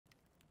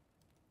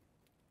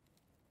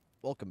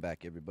Welcome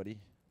back, everybody.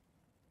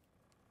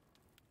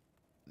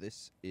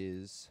 This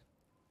is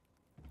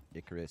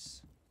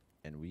Icarus,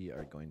 and we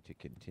are going to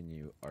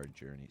continue our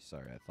journey.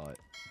 Sorry,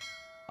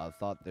 I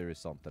thought there was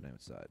something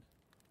outside,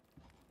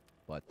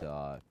 but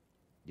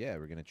yeah,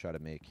 we're gonna try to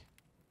make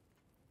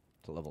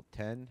to level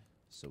 10,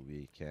 so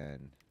we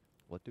can.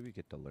 What do we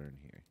get to learn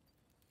here?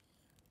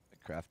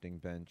 A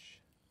crafting bench.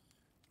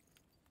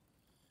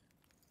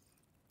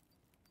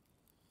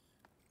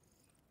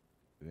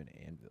 Ooh, an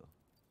anvil.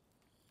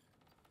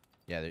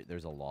 Yeah,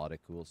 there's a lot of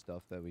cool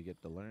stuff that we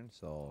get to learn,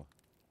 so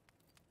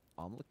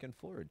I'm looking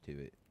forward to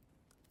it.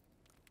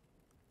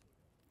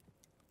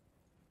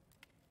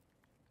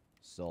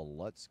 So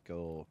let's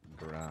go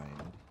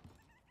grind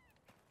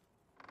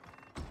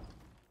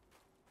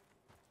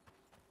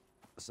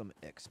some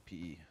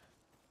XP.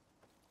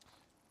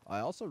 I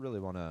also really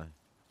I want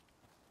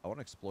to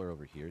explore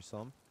over here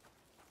some.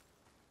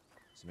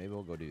 So maybe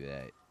we'll go do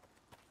that.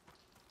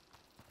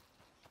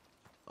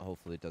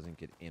 Hopefully it doesn't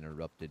get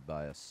interrupted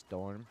by a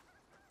storm.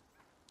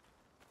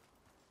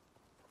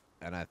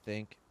 And I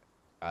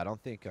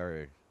don't think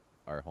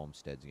our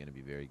homestead's going to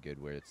be very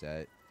good where it's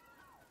at.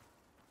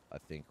 I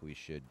think we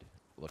should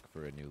look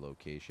for a new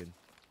location.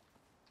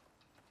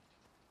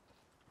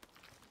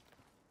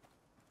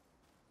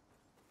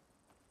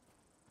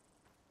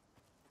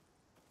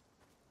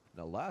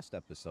 Now, last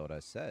episode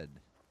I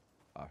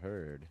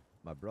heard,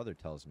 my brother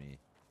tells me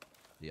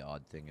the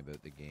odd thing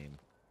about the game,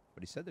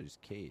 but he said there's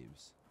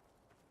caves.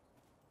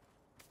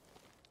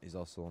 He's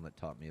also the one that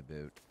taught me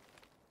about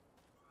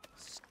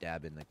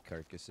stabbing the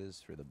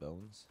carcasses for the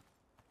bones.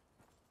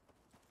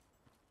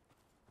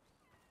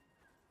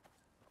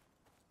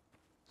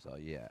 So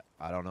yeah,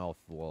 I don't know if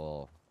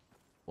what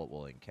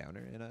we'll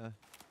encounter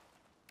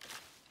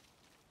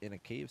in a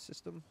cave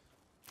system.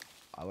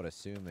 I would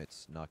assume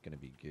it's not going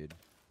to be good.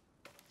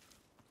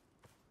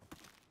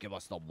 Give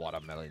us the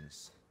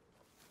watermelons.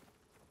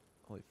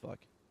 Holy fuck.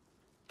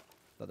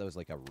 Thought that was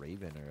like a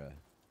raven or a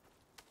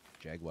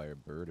jaguar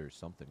bird or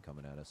something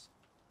coming at us.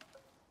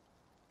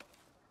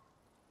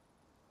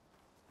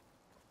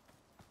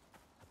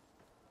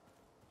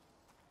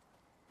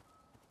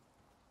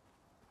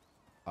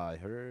 I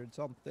heard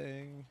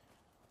something.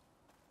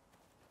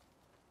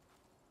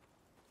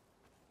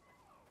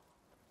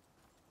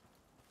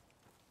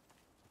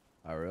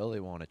 I really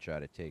want to try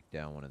to take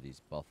down one of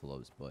these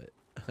buffaloes, but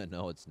I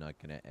know it's not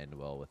going to end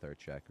well with our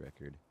track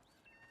record.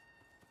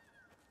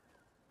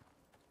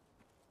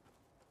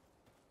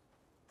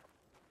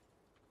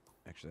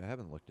 Actually, I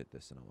haven't looked at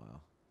this in a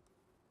while.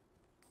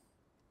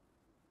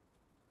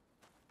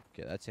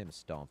 Okay, that's him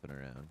stomping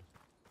around.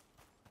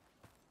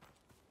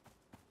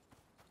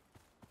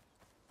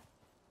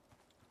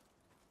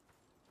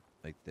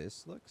 Like,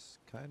 this looks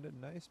kind of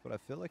nice, but I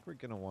feel like we're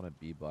going to want to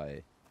be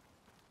by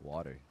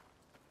water.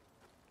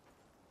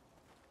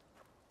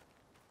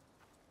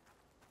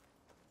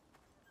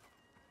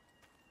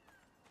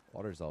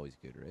 Water's always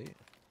good, right?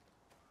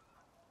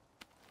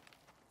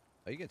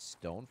 Oh, you get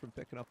stone from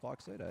picking up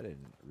bauxite? I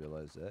didn't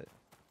realize that.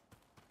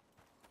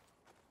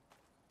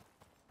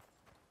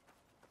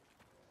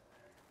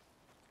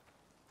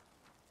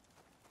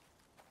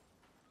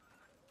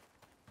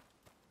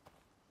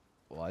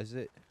 Why is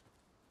it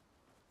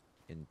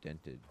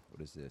indented?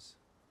 What is this?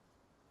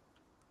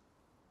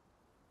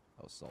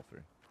 Oh,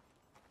 sulfur.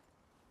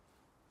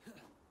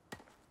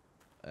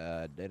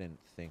 Didn't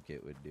think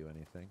it would do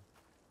anything.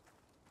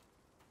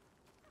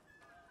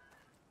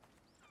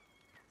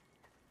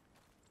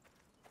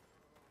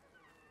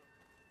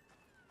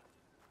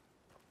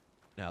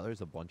 Now, there's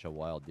a bunch of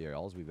wild deer.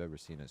 All we've ever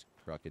seen is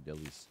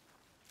crocodiles.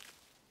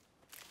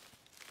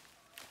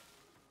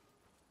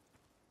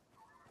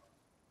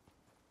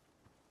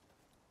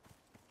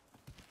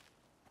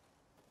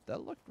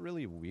 That looked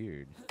really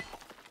weird.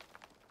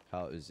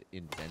 How it was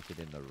indented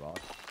in the rock.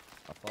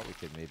 I thought we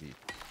could maybe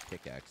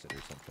pickaxe it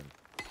or something.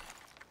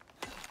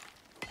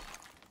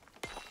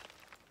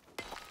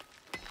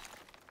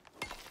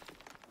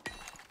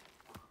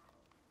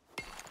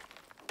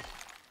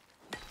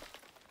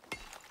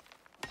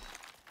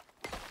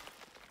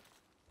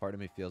 Part of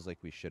me feels like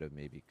we should have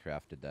maybe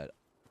crafted that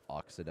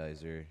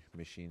oxidizer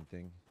machine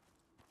thing.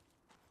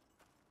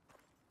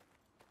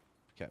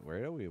 Okay,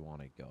 where do we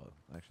want to go?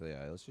 Actually,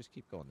 yeah, let's just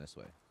keep going this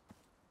way.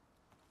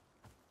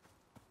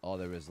 Oh,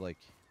 there was like...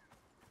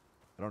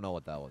 I don't know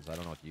what that was. I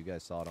don't know if you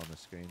guys saw it on the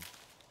screen.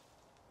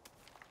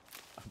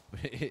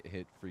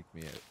 It freaked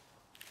me out.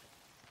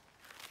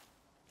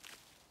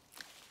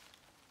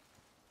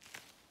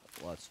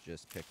 Let's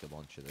just pick a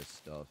bunch of this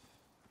stuff.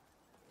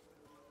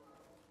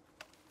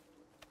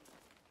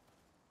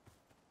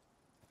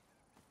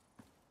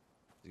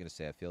 I was going to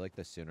say, I feel like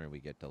the sooner we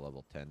get to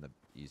level 10, the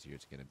easier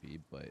it's going to be,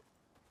 but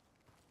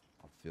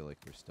I feel like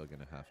we're still going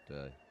to have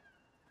to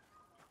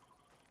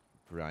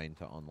grind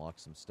to unlock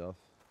some stuff.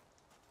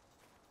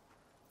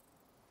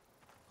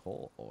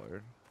 Coal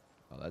ore.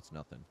 Oh, that's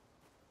nothing.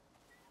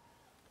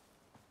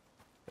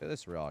 Look at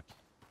this rock.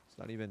 It's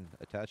not even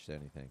attached to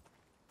anything.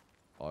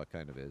 Oh, it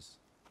kind of is.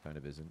 Kind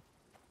of isn't.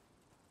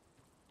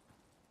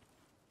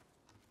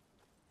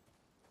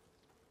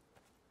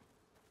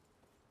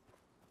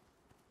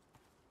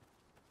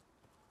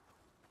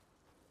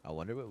 I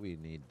wonder what we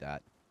need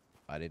that.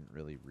 I didn't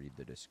really read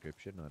the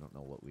description. I don't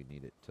know what we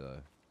need it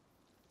to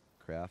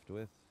craft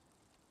with.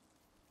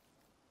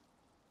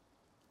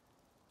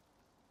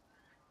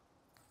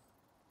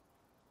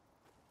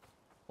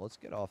 Let's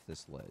get off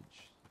this ledge.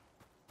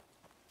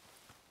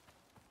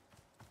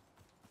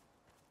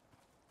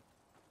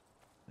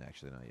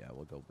 Actually, no, yeah,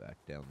 we'll go back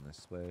down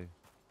this way.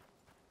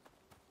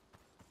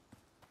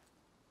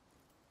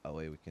 That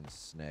way we can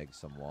snag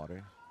some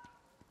water.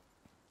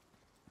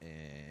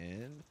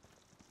 And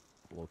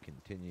we'll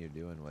continue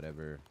doing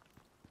whatever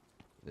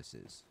this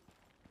is.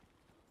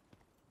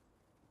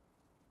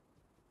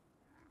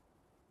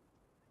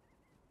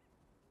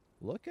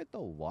 Look at the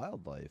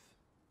wildlife.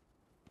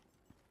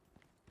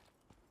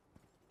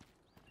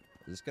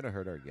 Is this gonna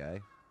hurt our guy?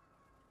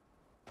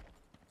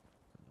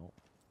 No.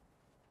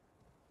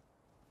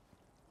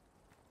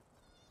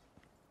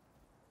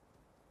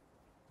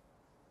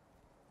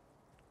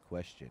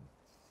 Question.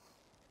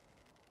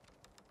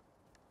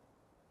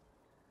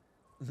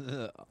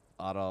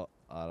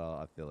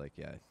 I feel like,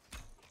 yeah.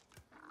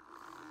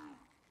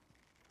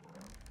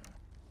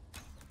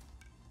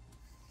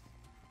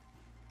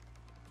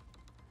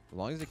 As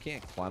long as it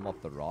can't climb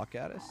up the rock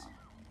at us.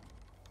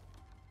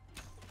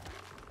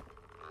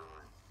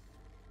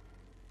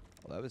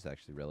 Well, that was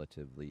actually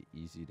relatively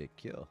easy to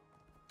kill.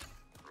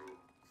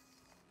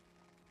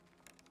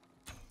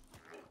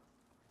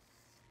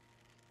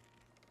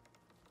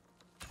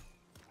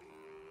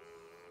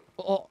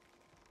 Oh!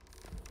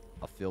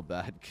 I feel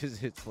bad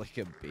because it's like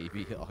a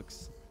baby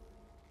ox.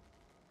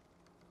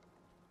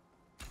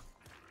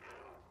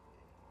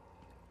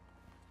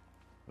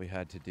 We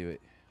had to do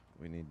it.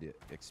 We need the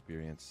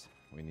experience.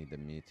 We need the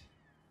meat.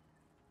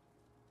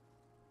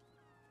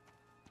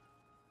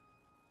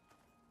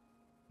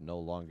 No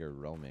longer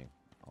roaming.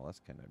 Oh, that's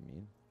kind of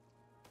mean.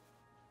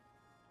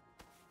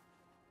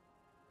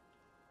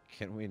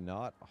 Can we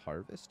not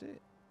harvest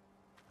it?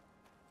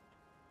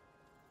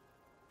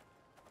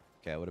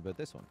 Okay, what about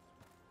this one?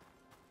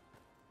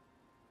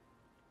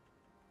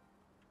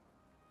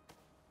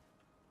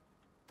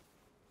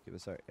 Give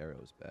us our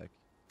arrows back.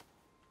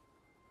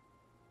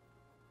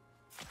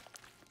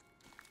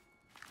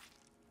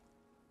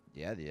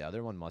 Yeah, the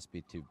other one must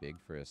be too big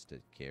for us to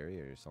carry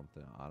or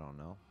something. I don't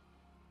know.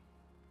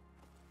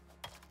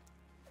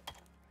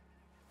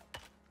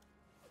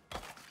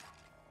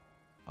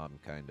 I'm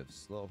kind of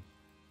slow.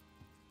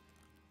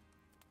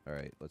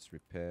 Alright, let's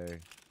repair.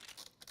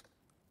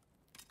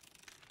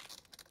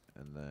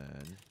 And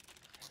then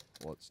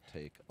let's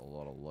take a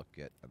little look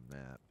at a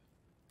map.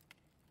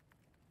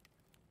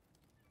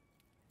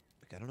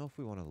 Like, I don't know if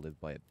we want to live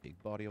by a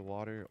big body of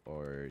water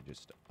or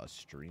just a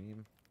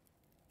stream.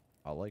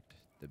 I liked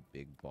the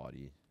big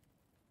body.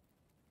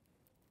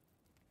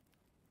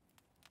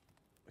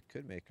 We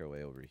could make our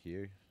way over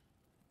here.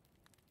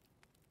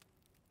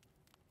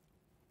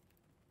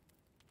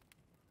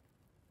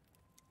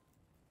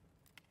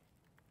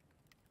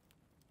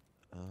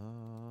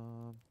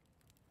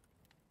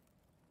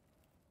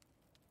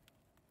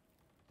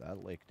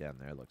 That lake down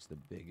there looks the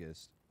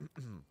biggest.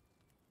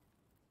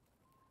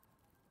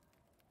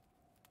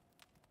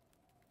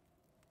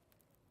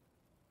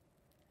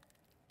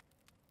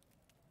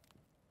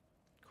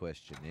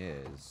 Question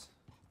is,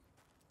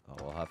 oh,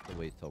 we'll have to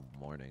wait till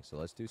morning. So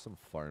let's do some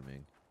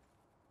farming.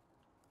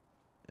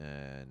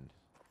 And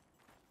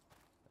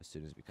as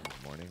soon as it becomes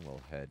morning,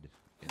 we'll head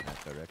in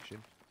that direction.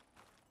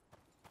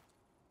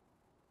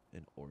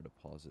 An ore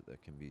deposit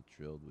that can be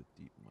drilled with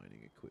deep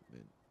mining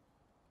equipment.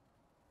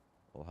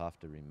 We'll have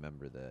to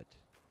remember that.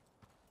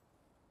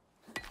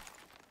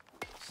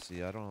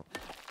 See, I don't...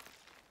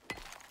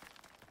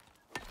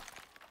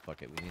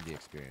 Fuck it, we need the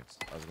experience.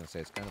 I was gonna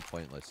say, it's kind of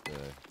pointless to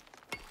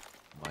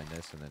mine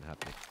this and then have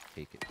to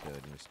take it to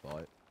a new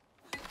spot.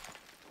 I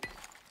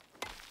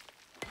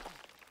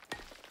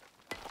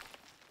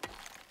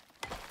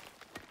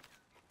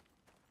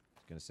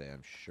was gonna say,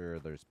 I'm sure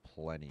there's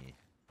plenty.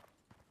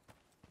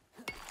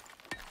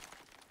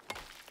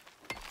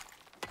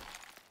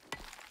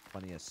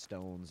 Plenty of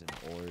stones and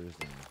ores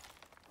and...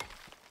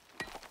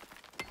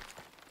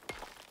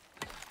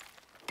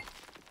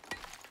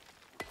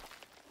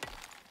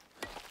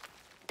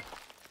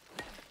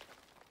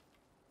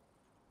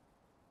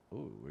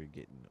 Ooh, we're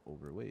getting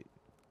overweight.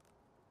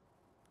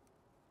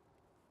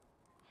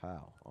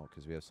 How? Oh,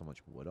 because we have so much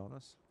wood on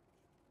us?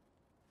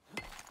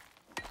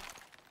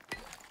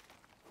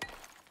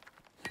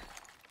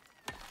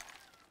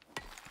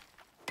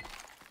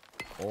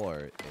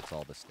 Or it's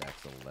all the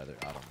stacks of leather.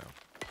 I don't know.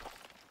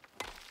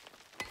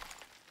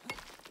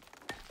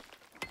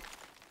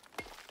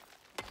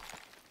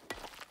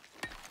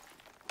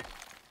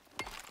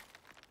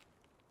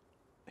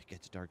 It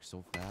gets dark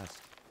so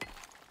fast.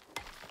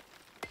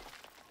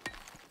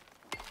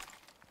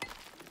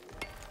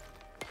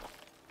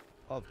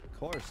 Of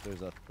course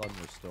there's a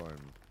thunderstorm.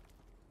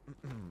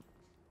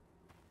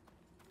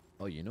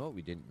 Oh, you know what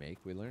we didn't make?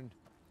 We learned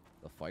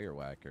the fire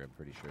whacker, I'm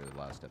pretty sure, the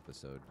last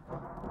episode.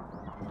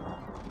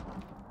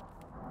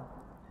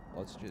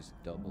 Let's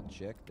just double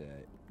check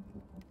that.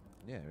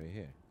 Yeah, right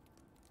here.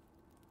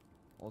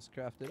 Let's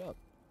craft it up.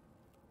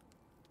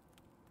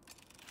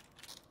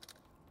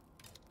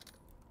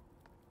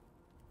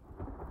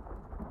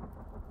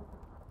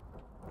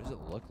 What does it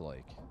look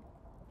like?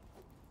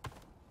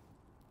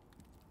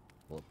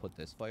 Will it put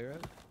this fire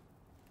out?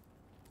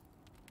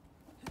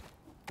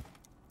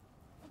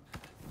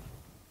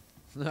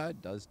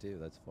 It does too,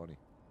 that's funny.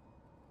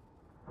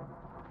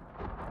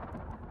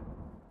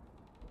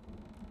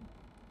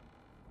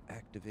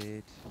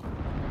 Activate.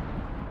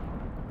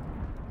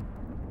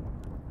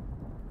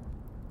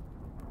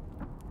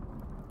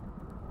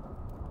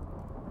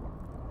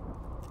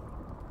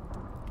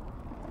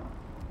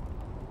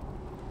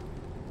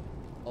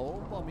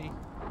 Oh, mummy.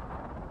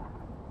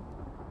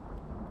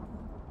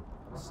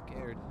 I'm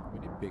scared. We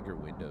need bigger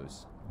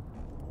windows.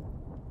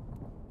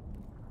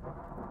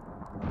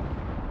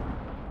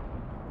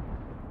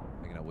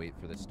 I'm gonna wait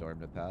for the storm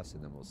to pass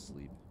and then we'll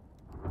sleep.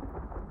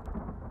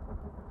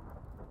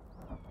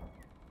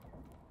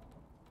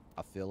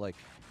 I feel like...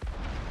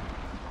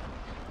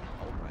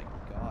 Oh my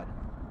god.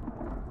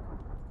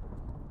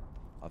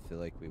 I feel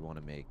like we want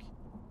to make...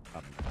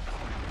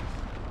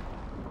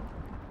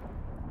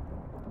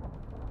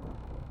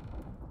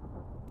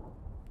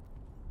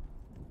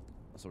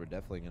 So we're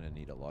definitely going to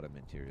need a lot of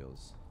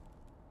materials.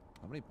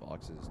 How many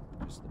boxes?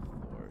 Just the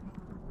 4.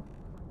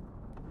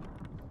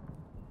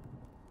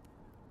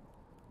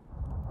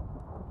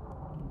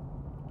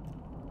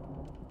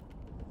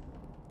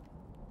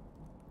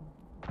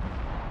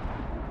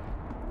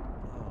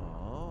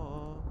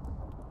 Oh,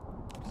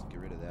 just get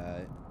rid of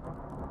that.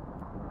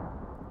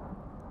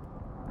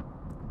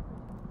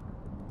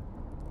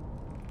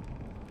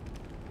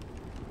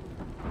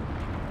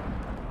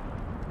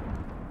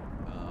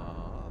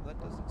 That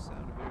doesn't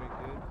sound very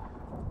good.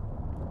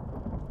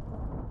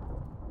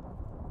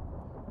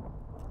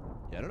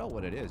 Yeah, I don't know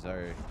what it is.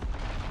 Our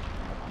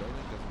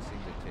building doesn't seem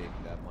to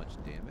take that much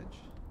damage.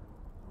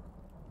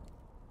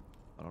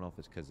 I don't know if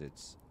it's because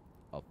it's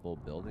a full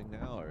building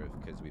now or if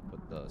because we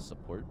put the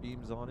support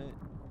beams on it.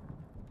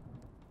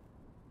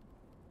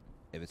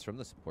 If it's from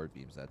the support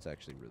beams, that's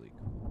actually really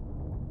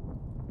cool.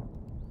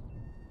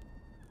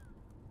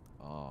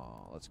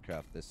 Oh, let's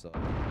craft this up.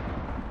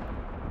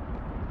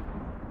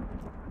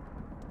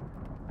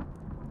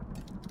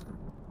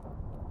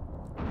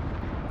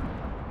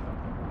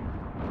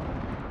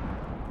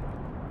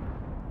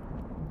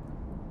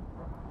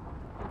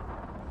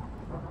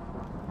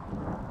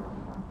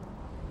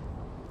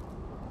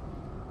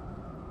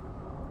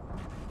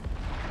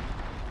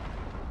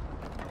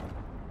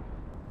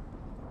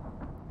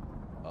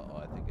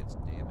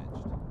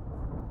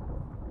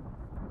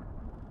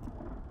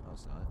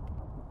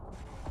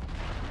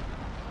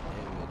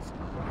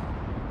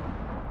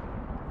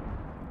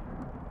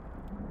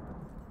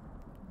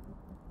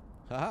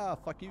 Haha,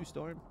 fuck you,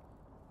 Storm.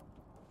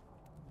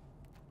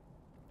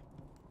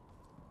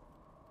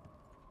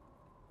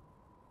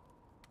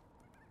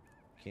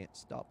 Can't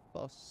stop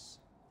us.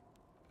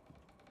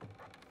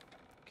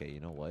 Okay,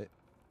 you know what?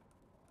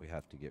 We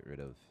have to get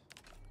rid of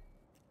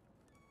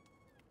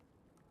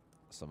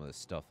some of this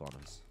stuff on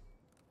us.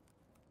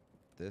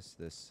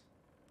 This.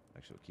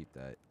 Actually, we'll keep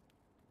that.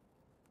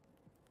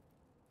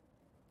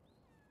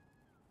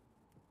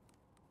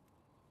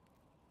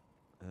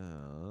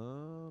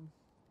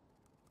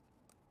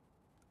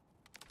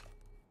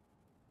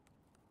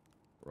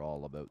 We're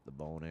all about the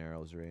bone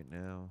arrows right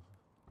now.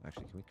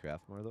 Actually, can we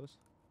craft more of those?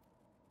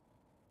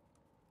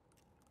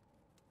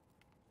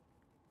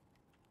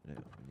 No,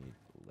 we need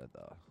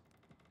leather.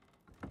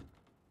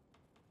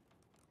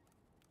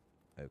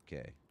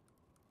 Okay.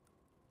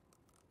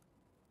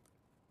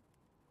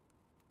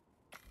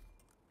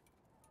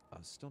 Oh,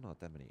 still not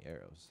that many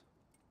arrows.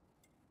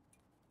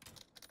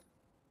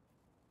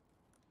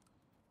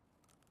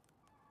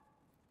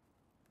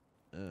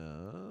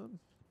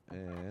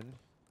 And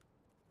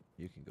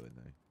you can go in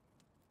there.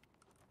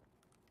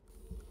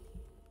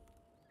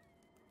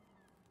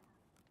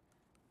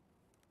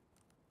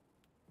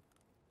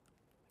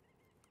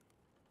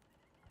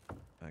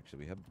 Actually,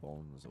 we have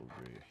bones over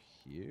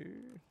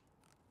here.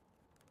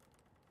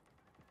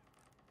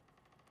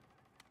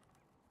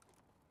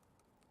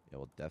 Yeah,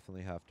 we'll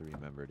definitely have to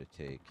remember to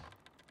take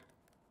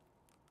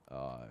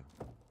the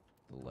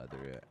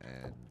leather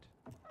and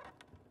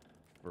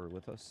fur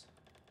with us.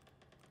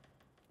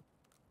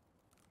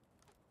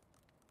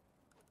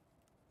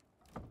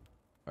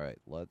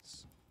 Alright,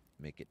 let's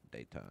make it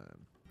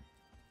daytime.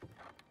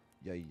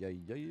 Yeah.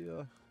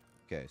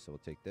 Okay, so we'll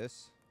take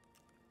this.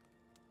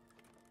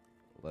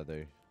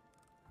 Leather.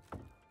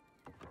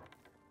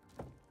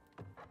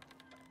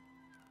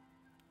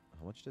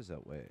 How much does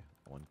that weigh?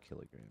 1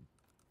 kilogram.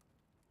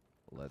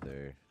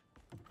 Leather.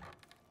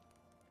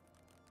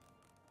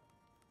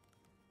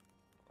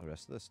 The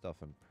rest of the stuff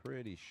I'm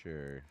pretty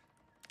sure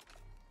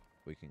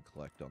we can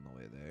collect on the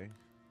way there.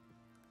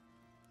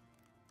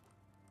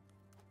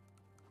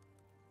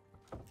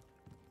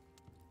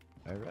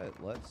 Alright,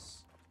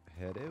 let's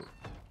head out.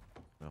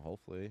 Now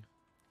hopefully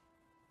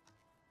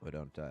we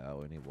don't die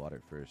out. We need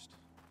water first.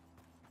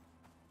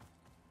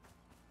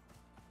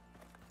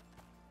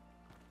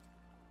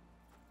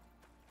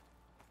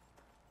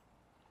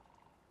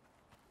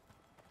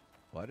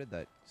 Why did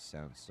that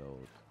sound so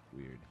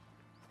weird?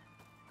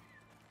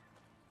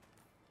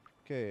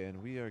 Okay,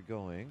 and we are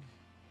going...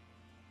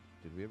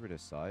 Did we ever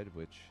decide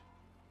which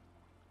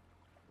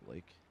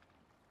lake?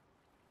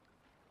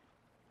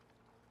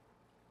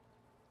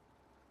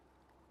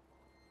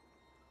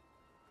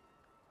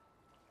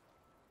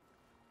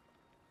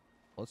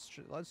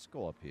 Let's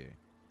go up here.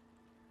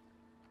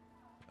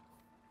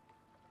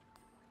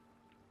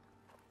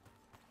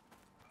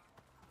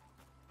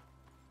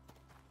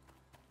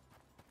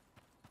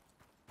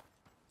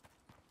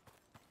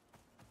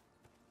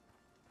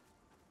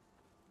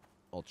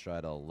 I'll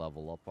try to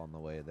level up on the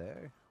way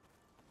there.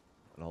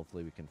 And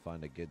hopefully we can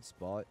find a good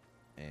spot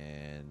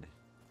and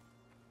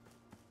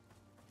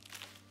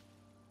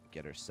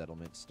get our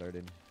settlement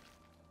started.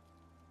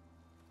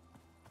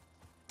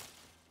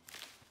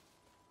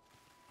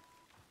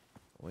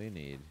 We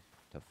need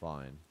to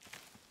find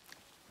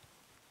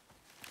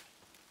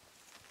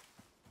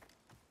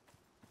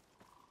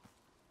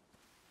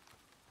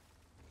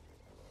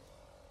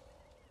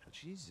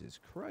Jesus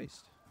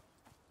Christ.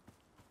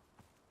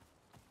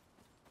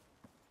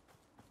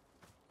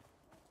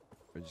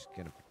 We're just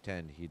gonna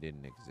pretend he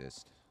didn't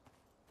exist.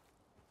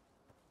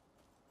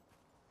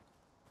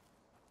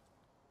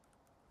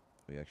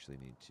 We actually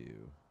need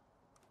to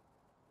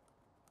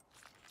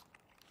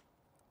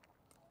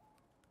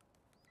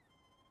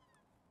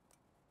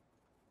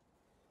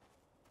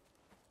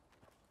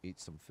eat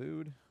some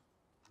food.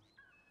 I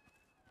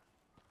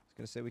was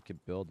gonna say we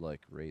could build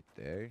like right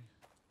there.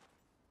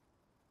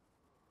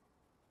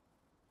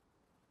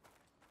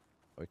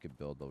 Or we could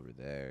build over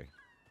there.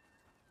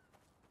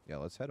 Yeah,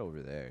 let's head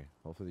over there.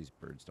 Hopefully these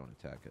birds don't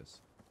attack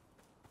us.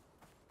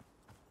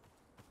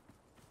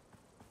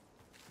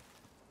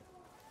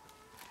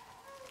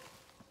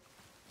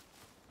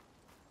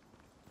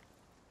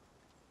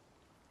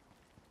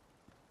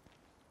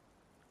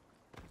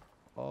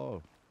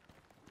 Oh.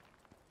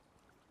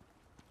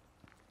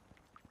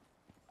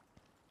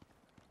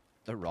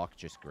 The rock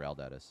just growled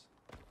at us.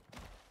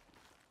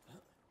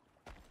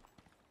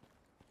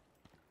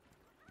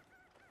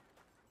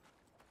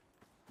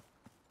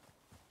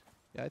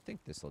 Yeah, I think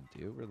this'll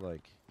do. We're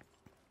like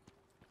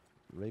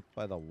right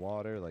by the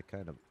water, like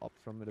kind of up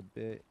from it a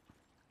bit.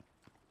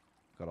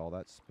 Got all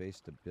that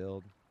space to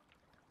build.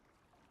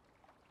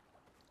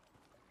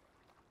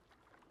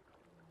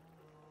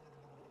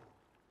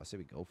 I say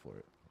we go for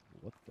it.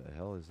 What the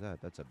hell is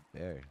that? That's a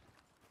bear.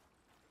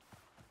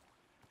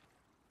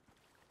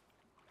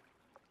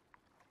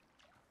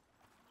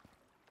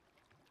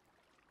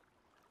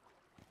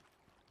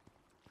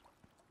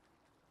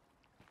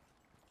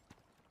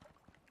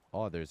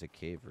 Oh, there's a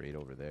cave right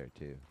over there,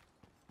 too.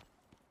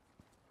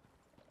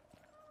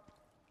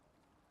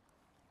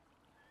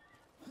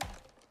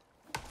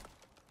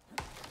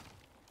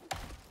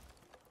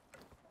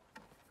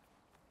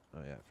 Oh,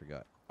 yeah, I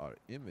forgot. Our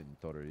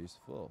inventory is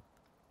full.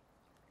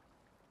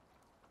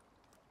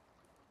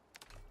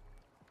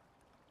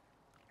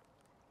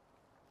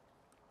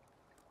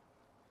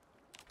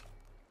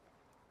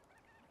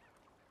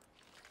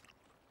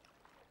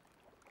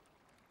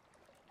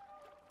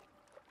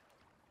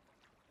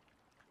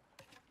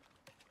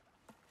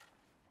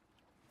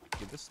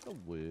 Give us the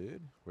wood.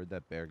 Where'd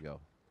that bear go?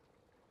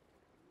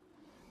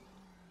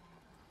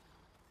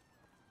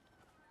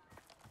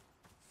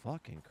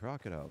 Fucking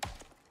crocodile.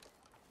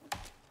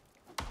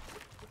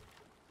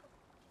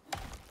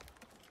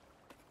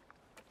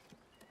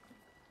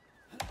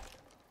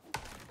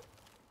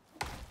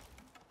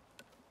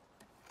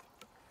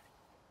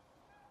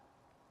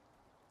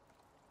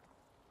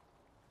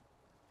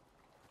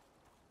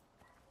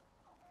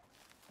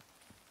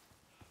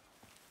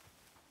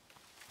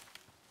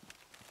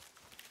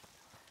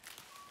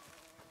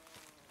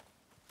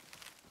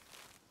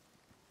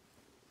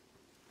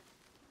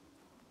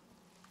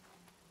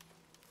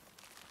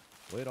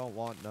 We don't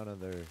want none of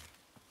their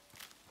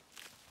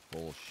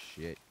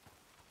bullshit.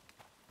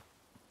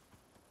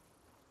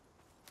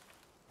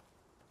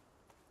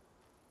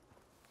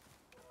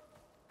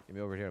 Get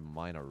me over here and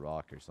mine a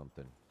rock or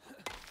something.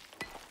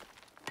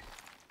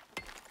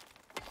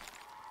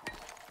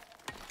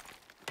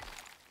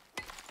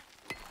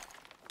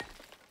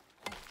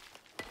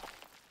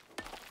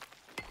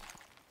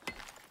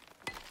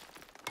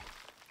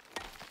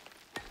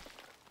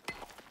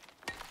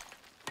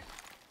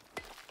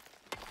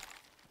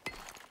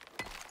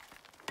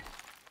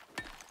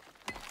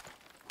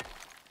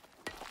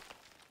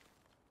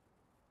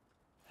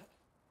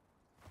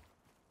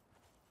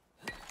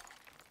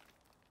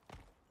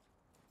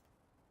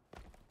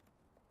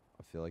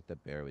 I feel like the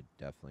bear would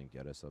definitely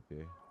get us up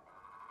here.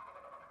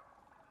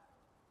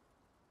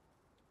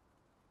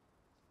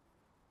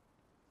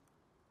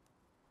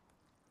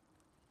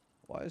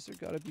 Why is there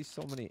gotta be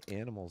so many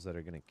animals that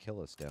are gonna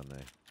kill us down there?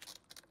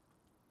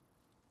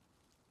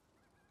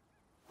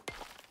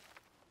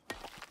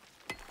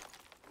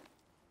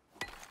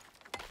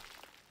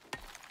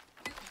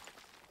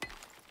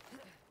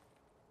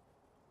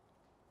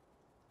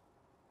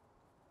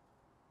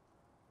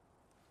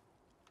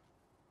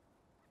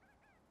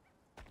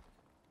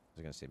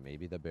 I was gonna say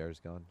maybe the bear's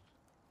gone.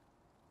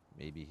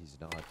 Maybe he's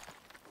not.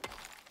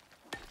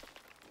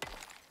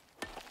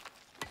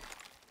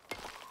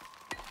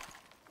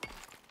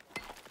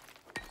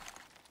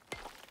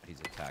 He's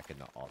attacking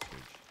the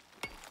ostrich.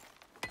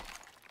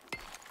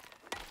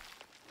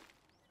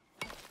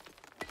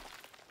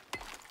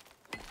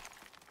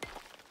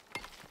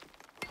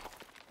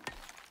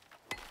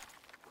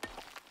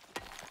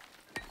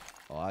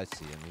 Oh, I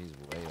see him. He's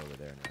way over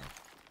there now.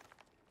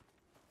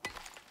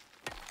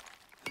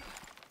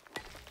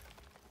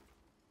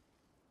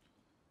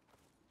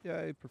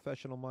 Yay,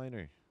 professional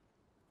miner.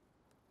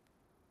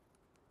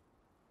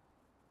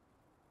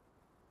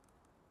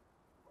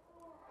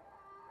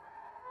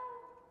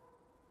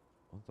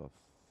 What the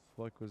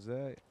fuck was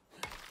that?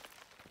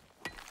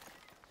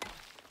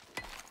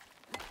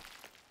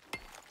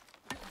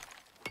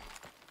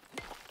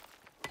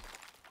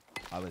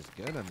 I was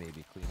gonna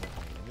maybe clean up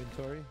my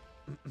inventory.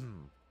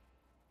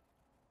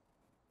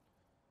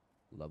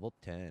 Level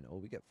 10. Oh,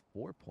 we get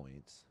 4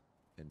 points.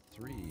 And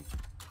 3.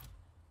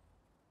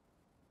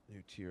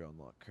 New tier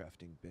unlock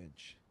crafting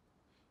bench.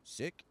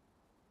 Sick.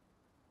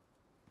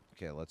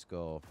 Okay, let's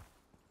go.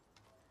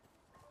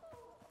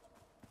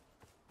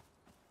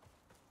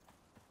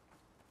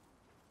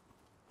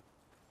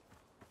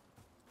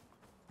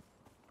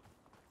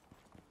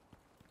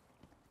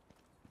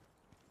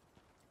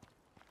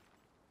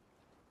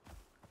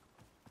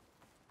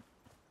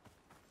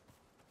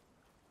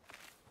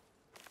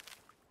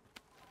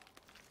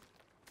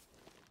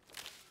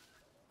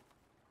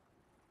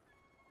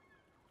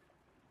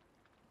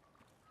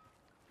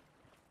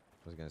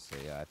 I was gonna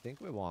say, yeah, I think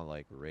we want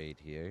like raid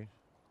here.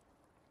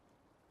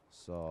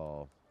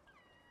 So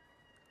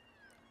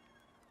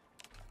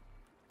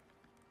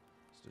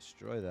let's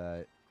destroy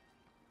that.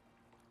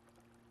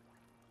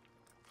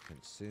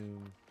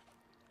 Consume.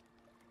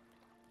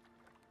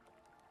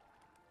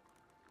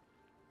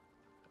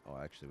 Oh,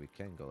 actually, we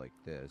can go like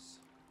this.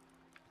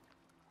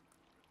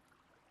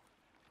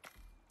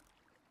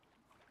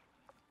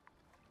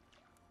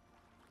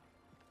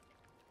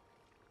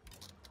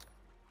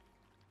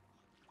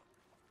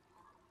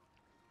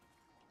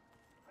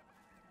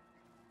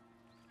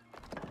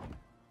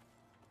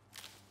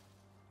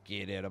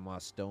 Get out of my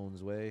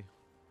stone's way.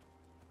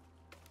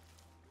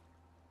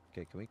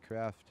 Okay, can we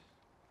craft?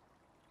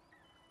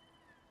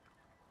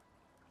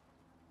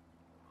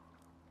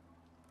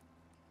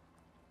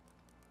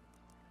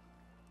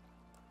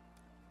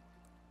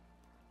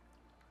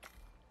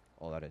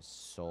 Oh, that is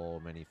so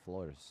many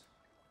floors.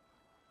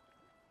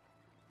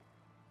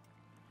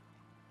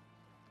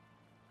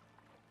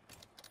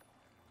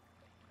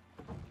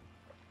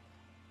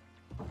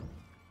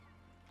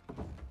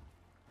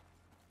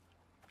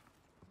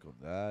 Go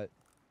that.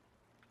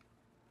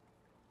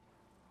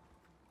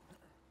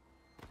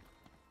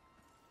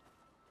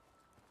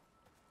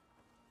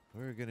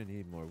 We're gonna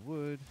need more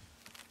wood.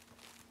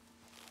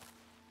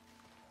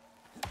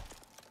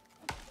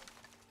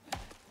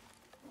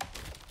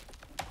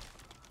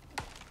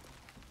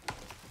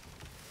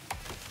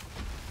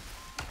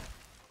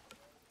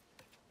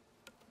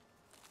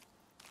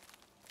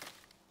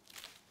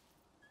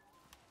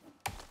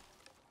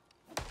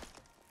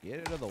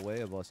 Get out of the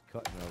way of us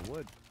cutting our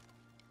wood.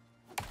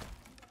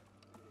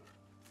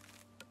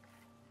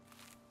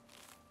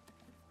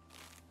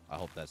 I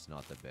hope that's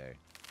not the bear.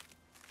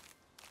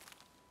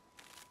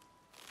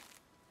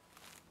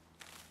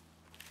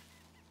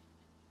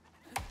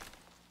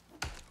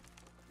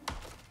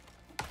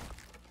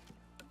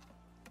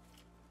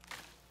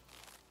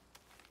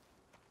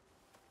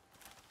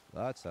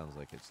 That sounds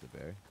like it's the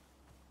bear.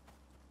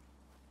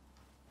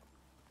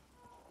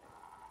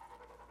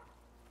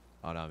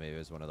 Oh no, maybe it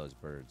was one of those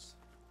birds.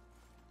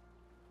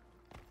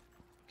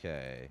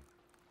 Okay.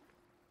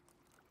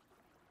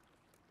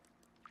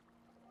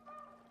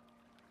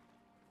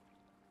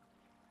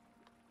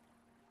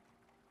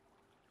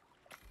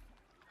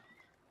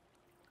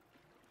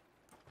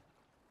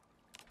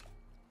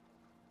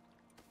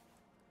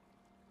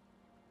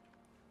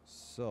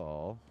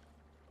 So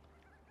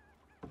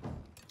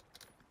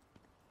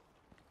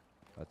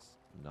that's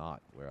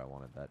not where I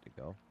wanted that to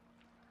go.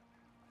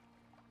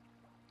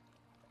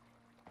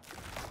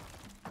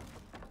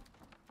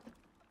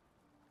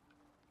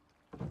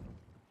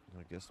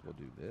 I guess we'll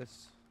do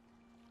this.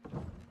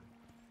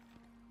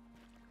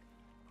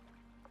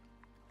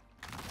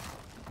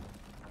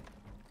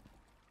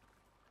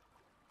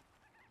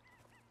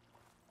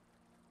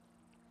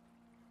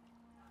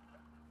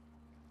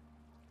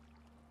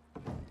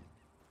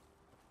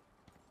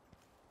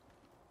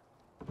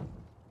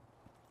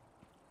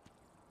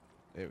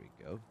 There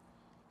we go.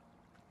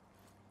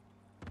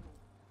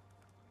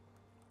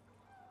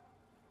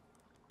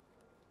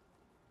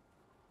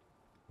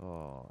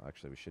 Oh,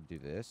 actually, we should do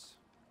this.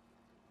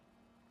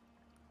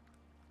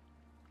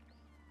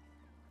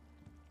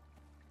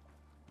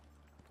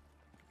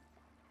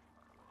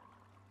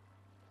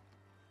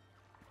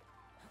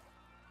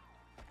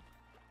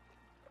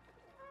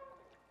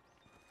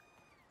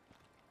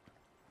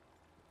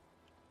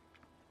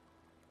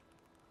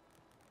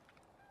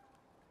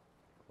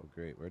 Oh,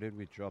 great. Where did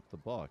we drop the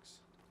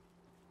box?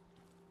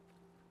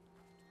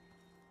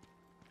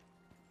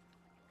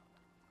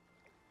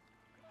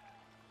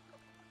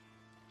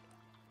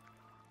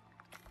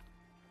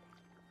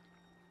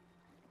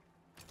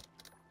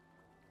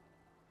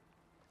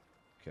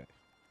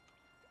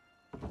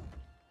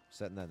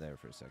 setting that there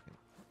for a second.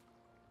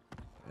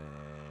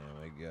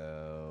 And we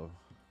go.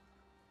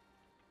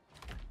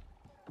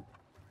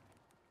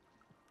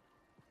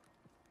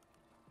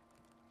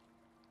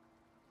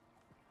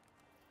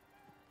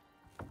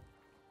 I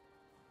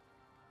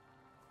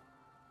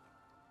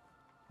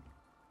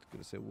was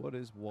gonna say, what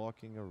is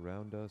walking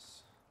around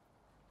us?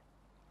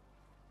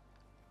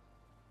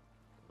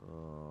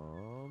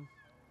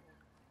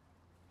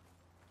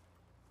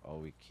 Oh,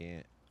 we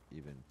can't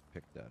even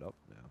pick that up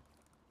now.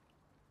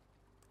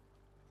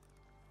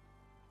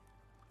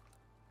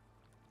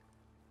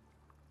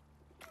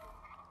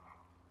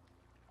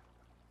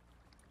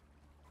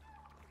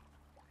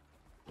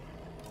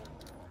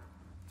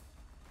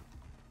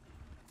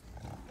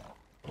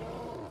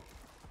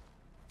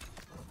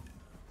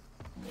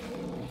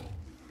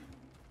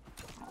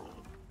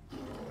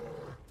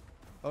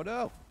 Oh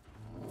no!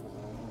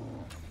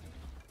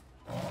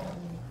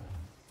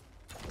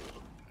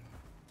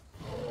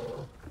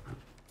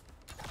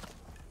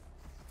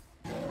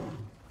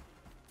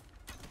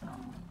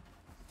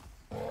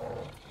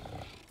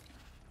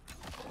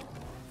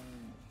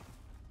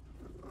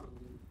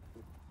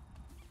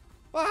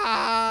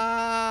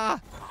 Ah!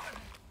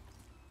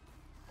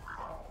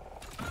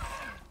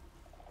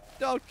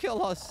 Don't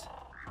kill us!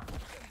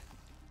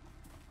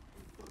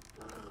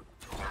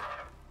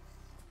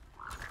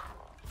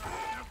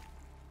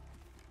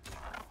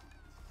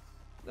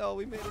 No,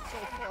 we made it so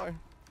far.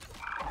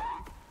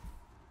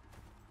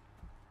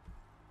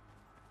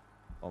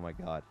 Oh my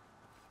god.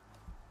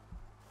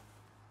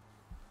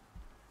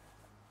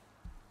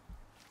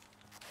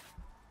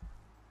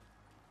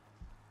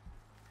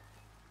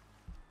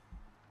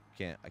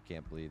 I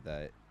can't believe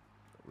that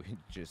we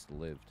just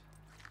lived.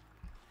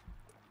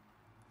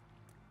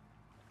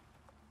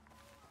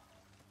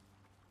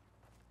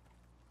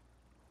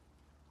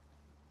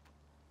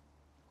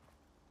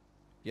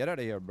 Get out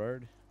of here,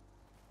 bird.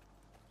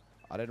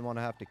 I didn't want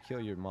to have to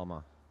kill your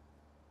mama.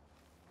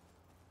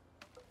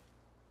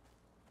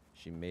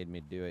 She made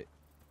me do it.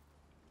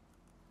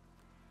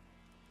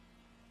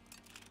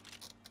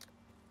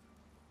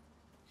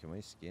 Can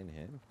we skin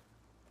him?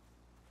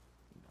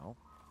 No.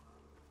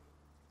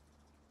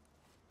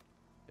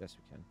 Yes,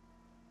 we can.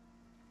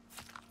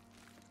 I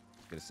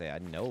was gonna say, I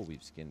know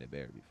we've skinned a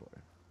bear before.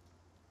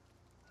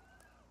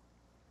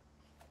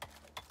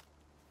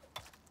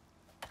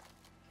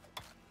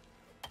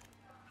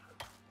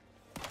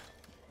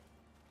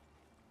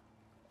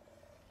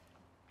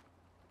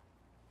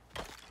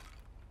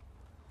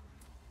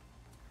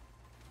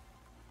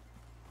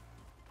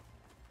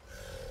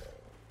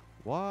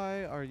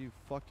 Why are you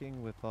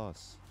fucking with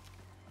us?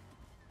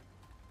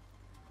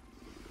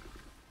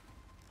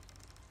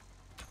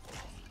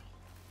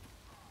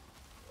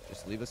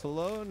 Just leave us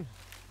alone.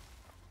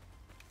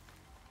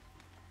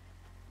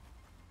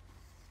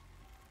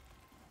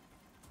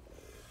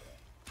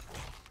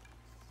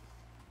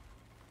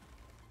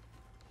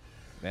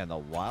 Man, the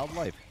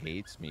wildlife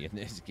hates me in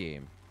this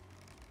game.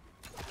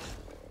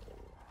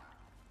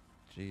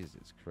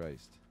 Jesus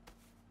Christ.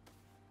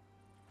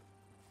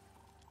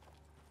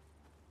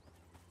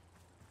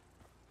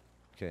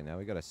 Okay, now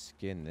we gotta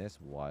skin this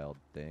wild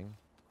thing.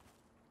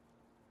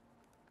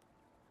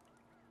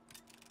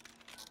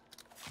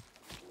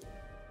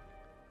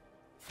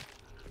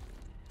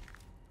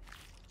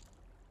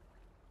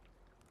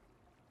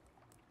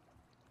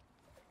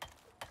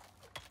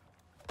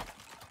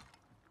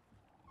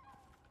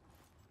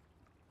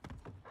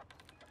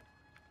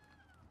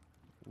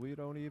 We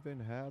don't even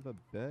have a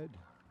bed.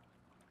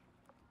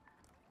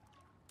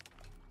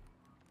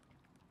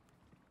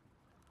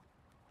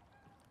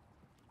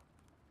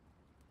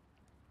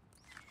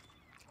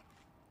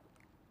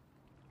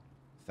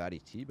 Fatty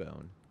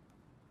T-bone.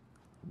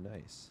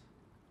 Nice.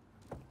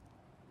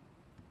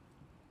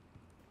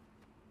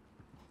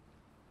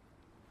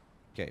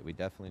 Okay, we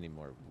definitely need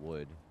more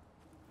wood.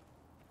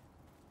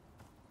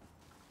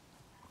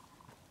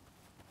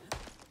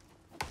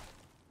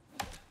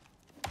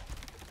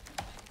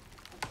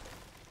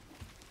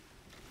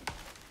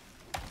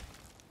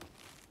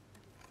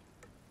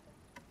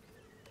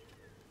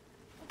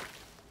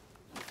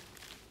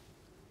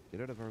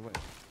 Get out of our way.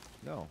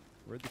 No.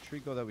 Where'd the tree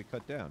go that we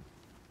cut down?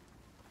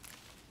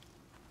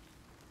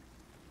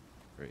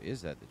 Or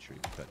is that the tree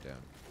we cut down?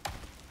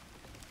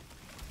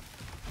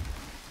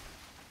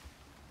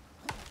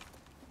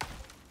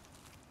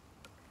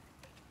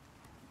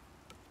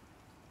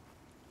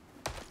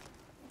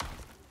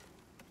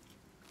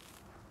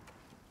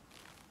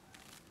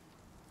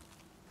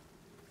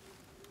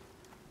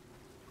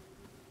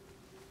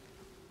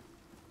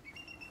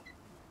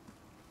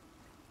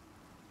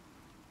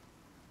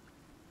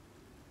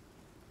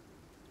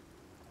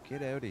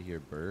 Get out of here,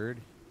 bird.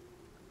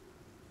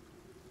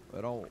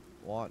 I don't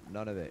want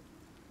none of it.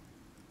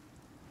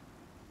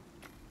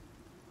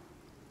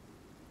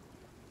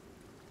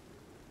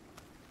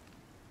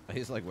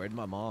 He's like, where'd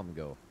my mom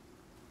go?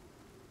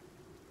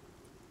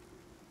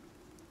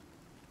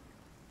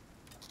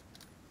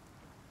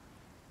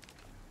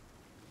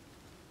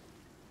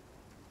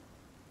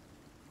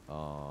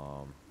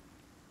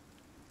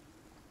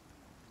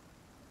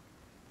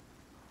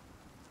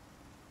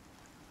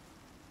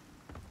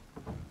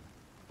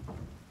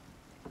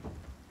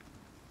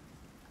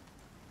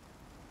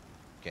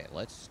 Okay,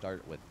 let's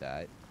start with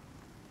that.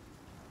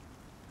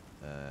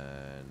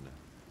 And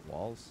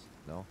walls?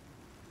 No.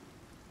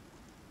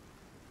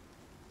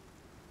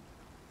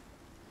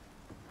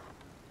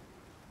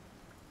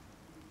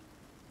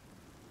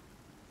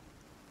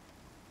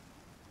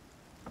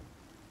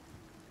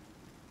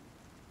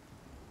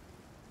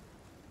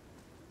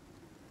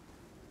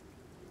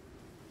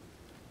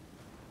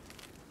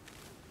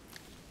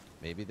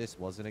 Maybe this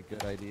wasn't a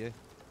good idea.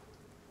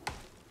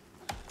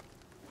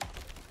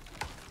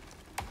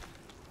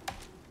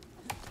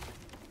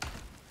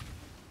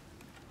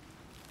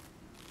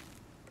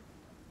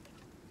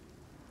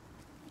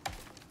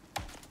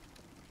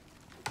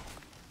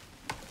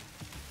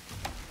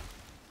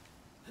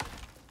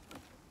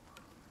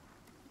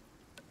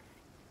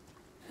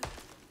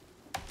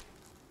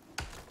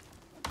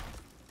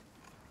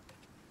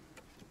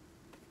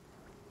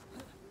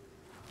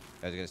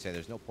 I was gonna say,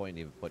 there's no point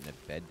in even putting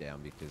a bed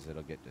down because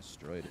it'll get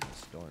destroyed in the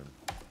storm.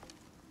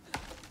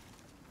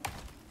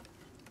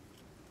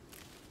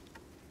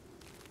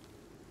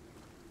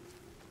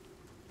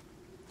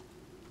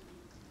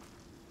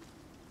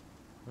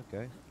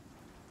 Okay.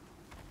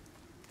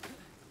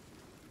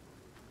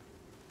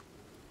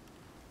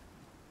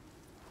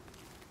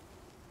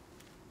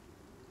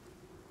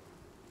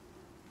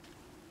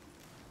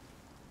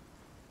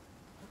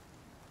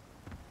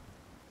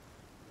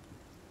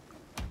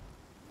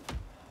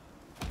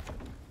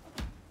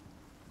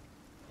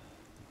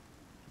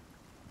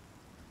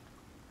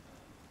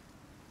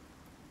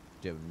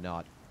 Do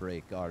not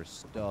break our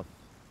stuff.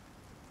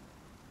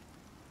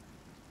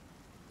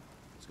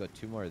 Let's go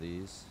 2 more of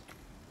these.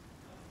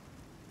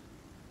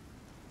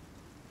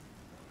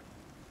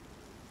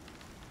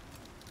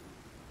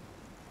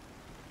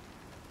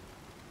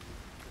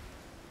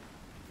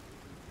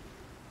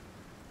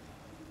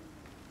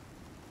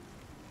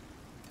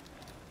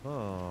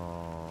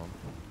 Oh.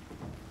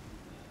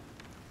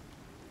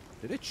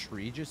 Did a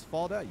tree just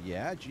fall down?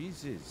 Yeah,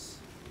 Jesus.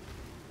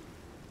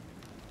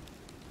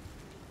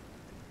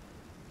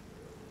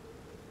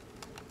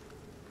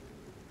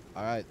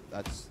 Alright,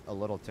 that's a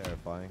little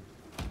terrifying.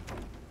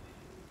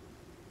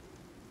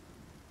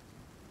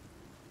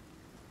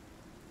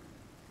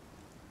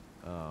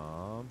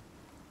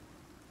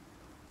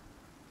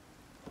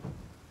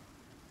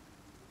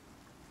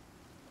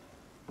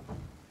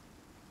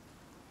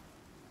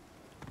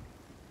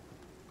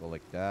 Go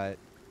like that.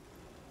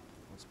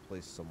 Let's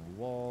place some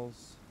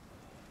walls.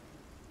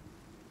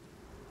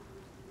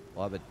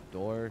 We'll have a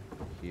door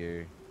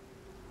here.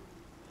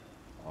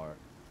 Or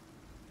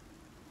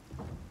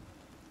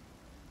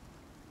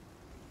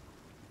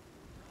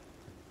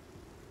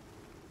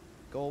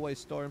go away,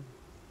 storm.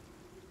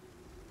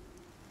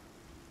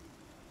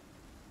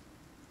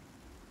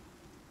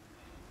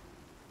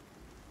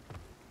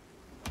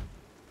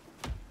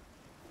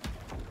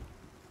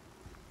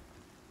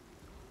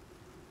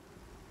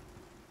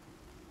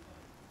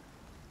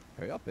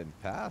 Hurry up and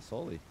pass,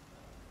 holy.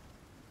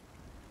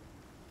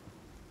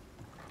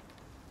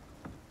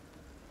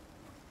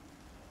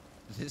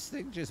 This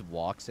thing just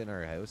walks in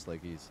our house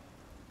like he's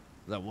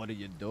like, what are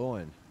you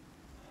doing?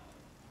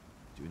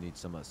 Do you need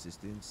some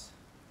assistance?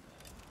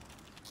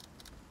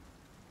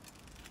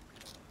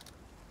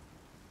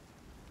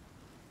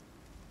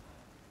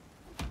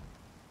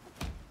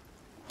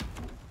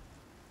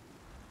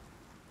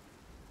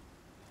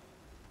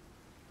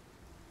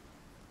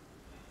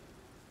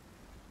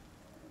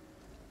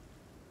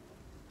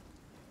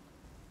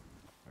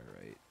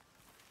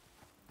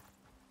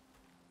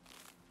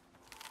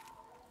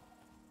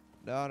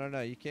 No,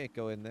 you can't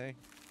go in there.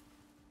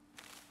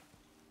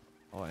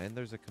 Oh, and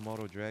there's a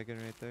Komodo dragon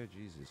right there.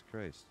 Jesus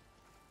Christ.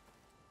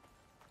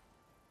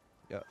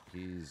 Yep,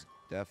 he's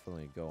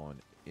definitely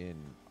going in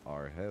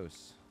our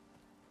house.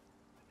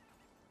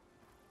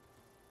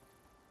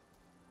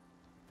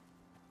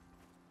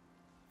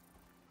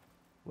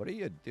 What are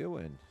you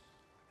doing?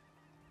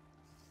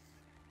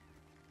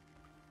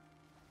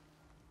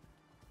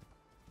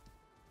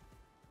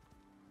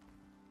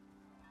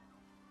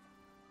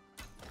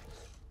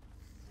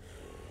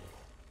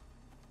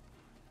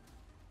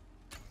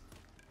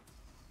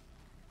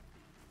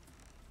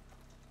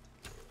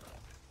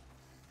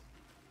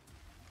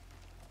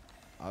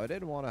 I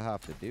didn't want to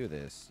have to do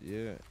this.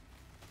 Yeah.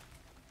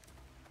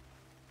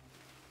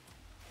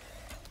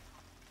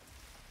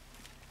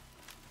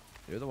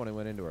 You're the one who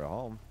went into her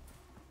home.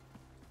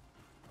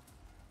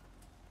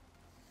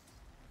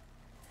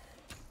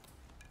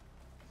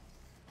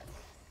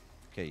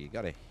 Okay, you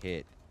gotta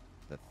hit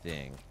the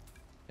thing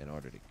in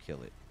order to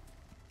kill it.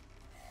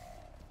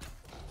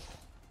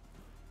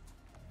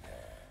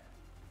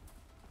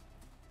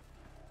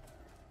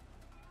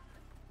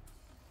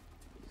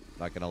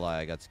 Not gonna lie,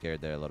 I got scared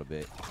there a little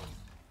bit.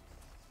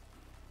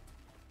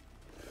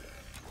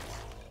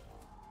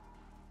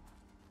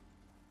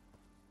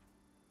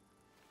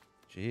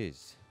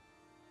 Jeez.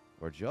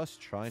 We're just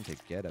trying to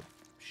get a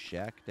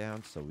shack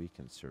down so we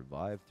can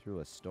survive through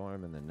a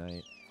storm in the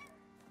night.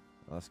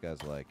 Well, this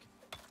guy's like,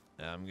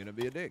 I'm gonna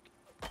be a dick.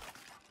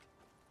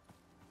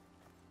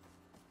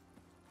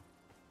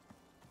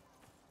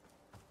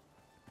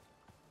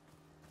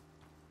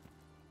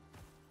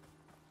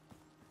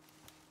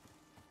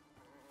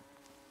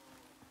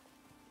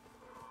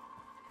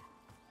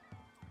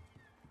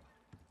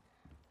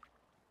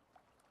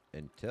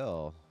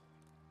 until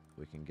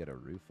we can get a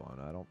roof on.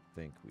 I don't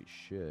think we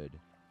should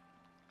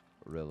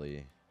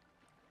really.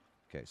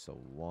 Okay, so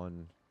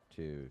 1,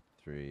 2,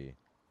 3,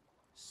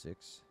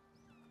 6,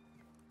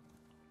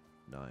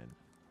 9.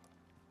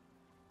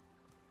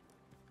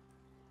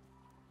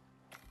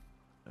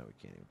 No, we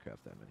can't even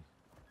craft that many.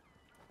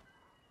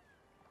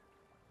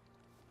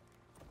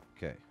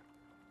 Okay.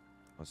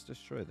 Let's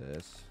destroy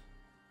this.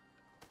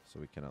 So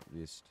we can at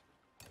least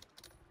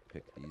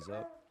pick these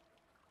up.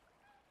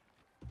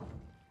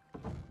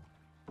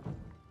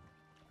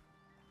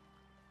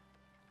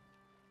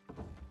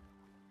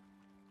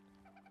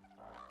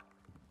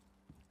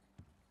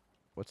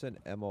 What's an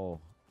MOA?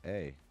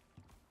 I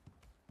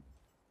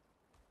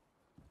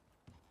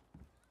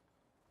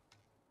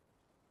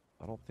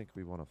don't think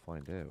we want to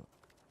find out.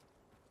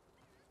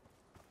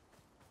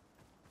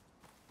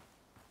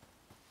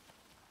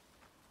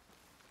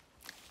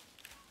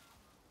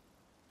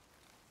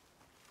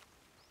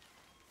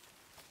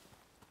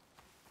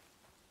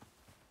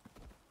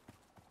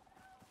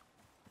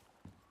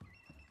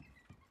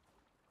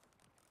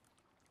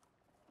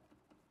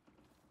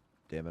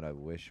 Damn it, I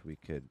wish we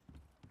could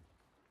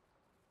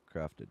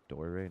craft a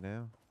door right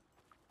now.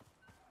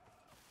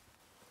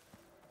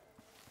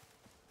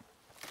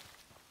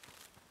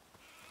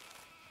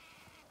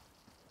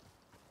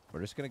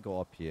 We're just gonna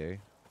go up here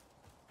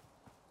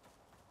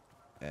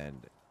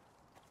and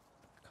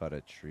cut a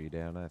tree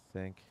down, I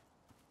think.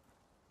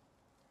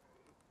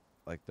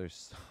 Like,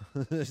 there's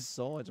there's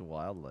so much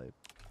wildlife.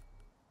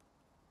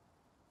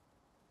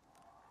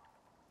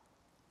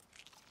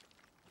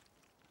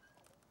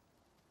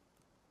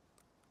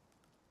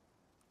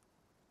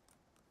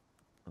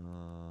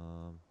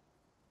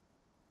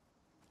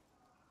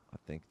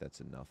 I think that's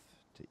enough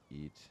to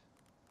eat.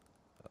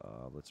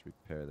 Let's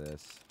repair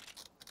this.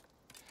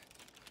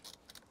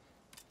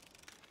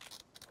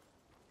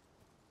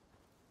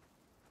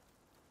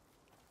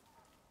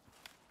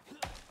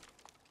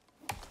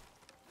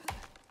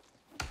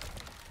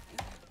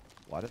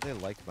 Why do they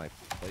like my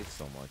place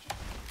so much?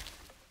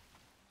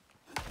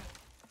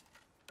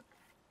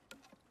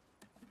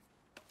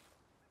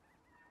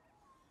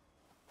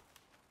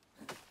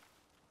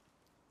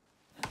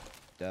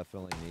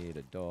 Definitely need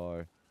a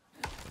door.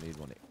 I need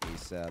one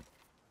ASAP.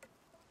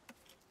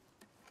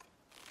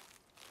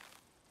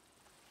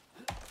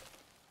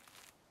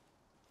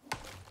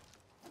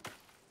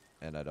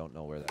 And I don't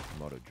know where that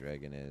Komodo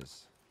dragon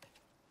is.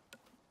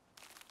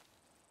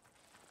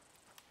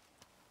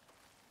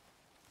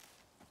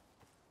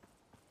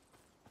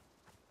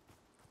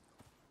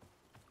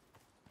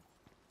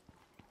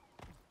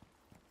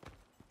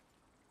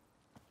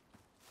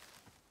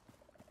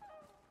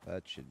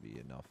 That should be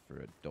enough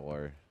for a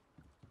door.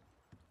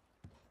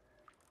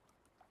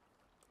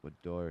 What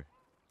door?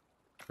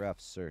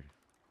 Craft, sir.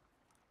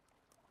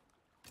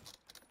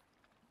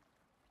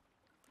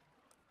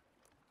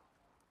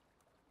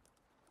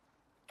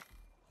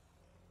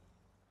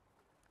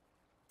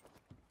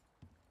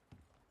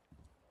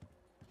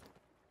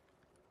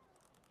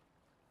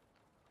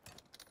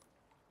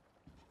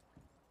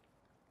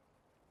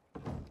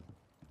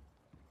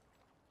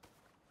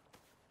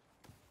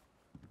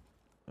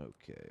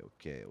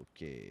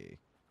 Okay.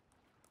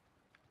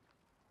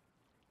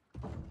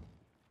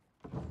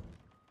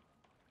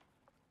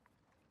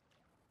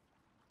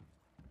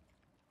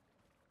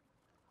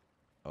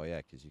 Oh yeah,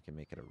 because you can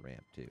make it a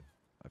ramp too.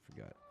 I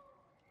forgot.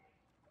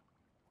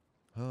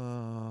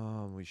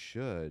 We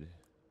should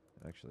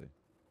actually.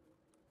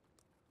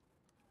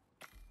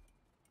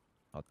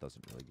 Oh, it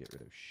doesn't really get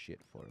rid of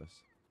shit for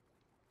us.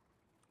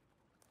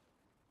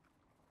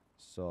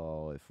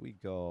 So if we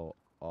go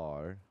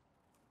R,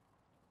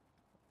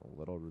 a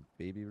little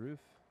baby roof.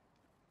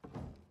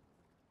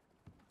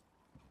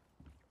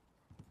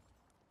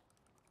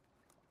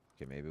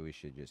 Okay, maybe we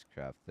should just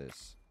craft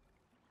this.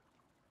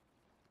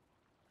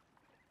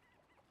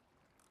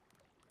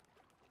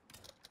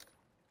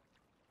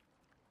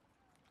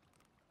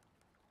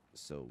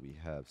 So we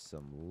have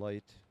some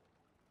light.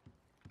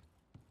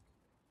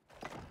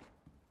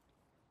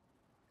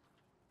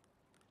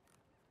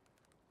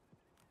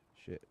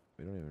 Shit,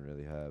 we don't even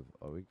really have...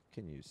 Oh, we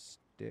can use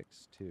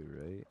sticks too,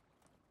 right?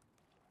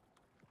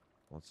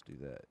 Let's do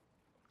that.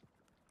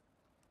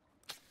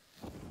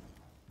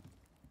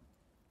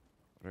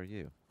 What are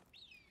you?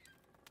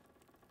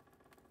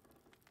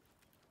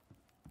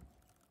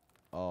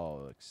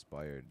 Oh,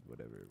 expired,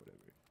 whatever.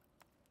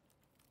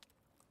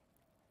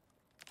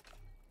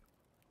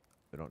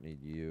 We don't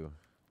need you.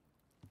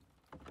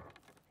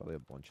 Probably a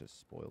bunch of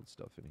spoiled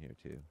stuff in here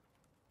too.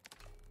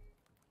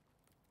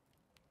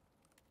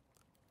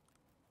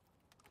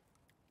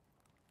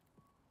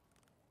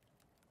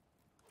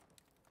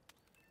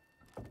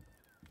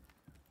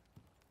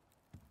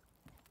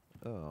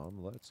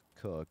 Let's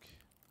cook.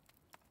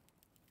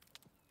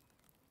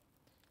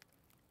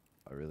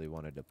 I really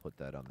wanted to put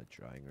that on the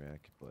drying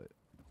rack, but...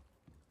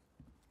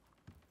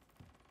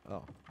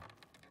 Oh.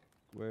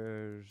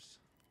 Where's...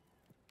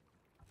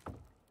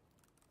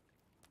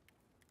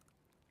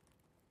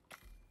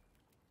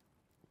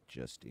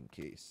 Just in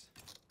case.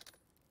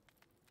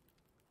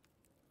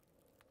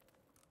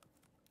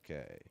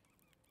 Okay.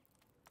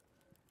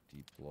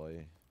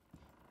 Deploy.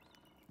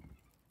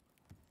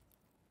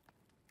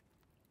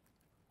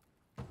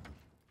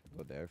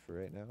 Go there for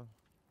right now.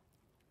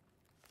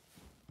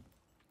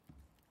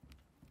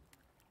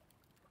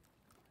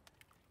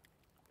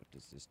 What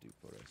does this do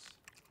for us?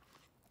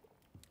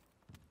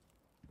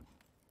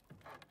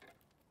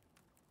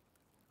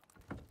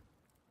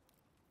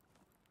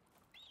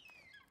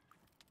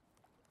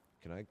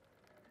 Can I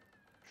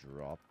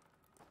drop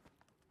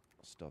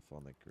stuff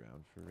on the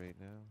ground for right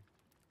now?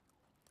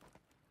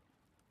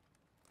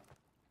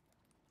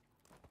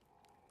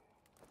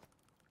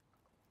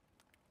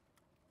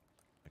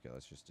 Okay,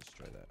 let's just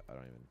destroy that. I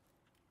don't even...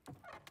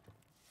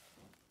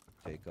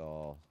 Take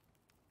all.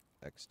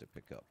 X to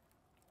pick up.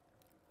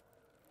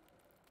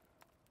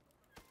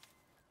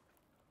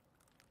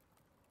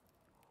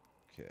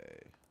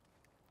 Okay.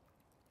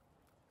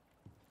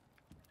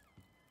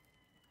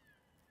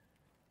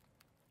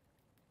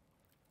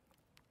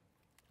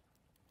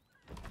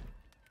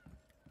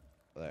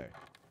 There.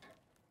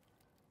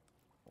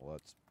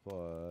 Let's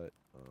put...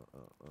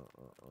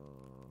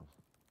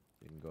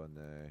 You can go in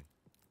there.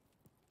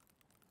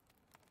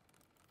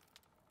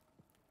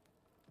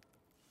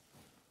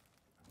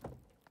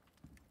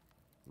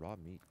 Raw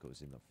meat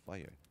goes in the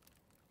fire.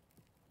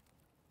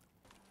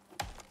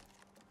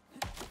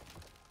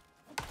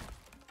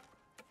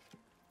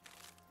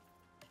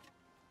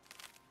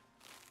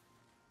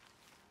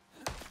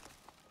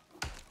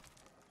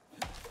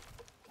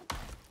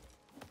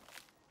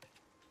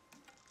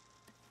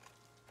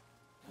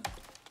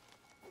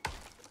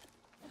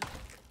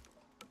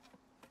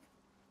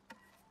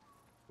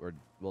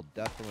 We'll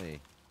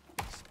definitely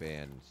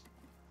expand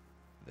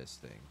this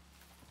thing.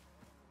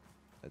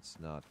 It's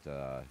not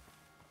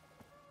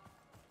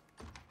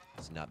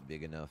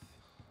big enough.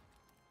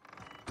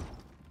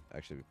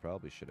 Actually, we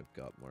probably should have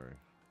got more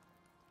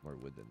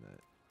wood than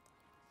that.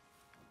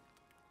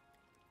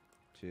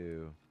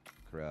 2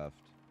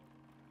 craft.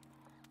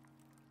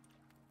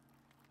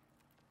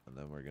 And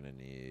then we're gonna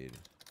need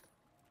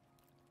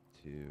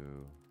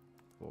 2,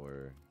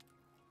 4.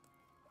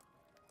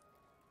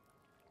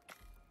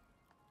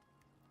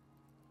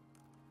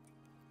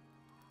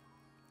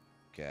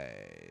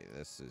 Okay,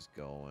 this is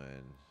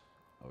going...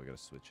 Oh, we gotta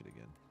switch it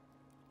again.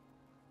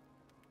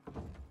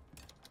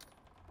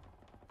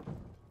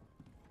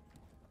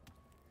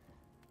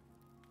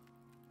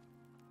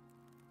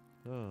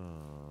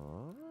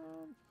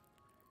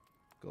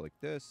 Go like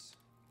this.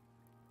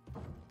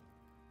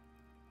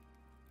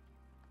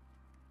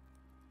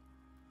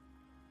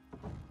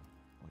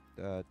 Like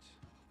that.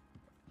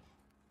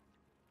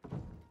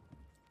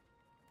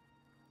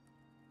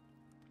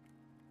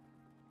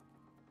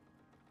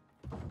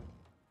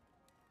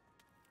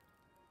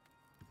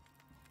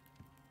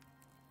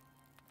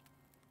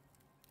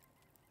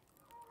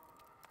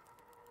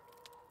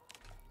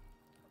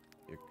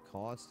 You're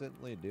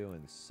constantly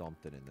doing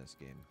something in this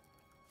game.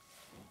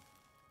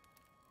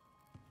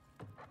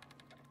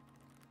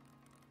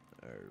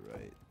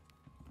 Alright.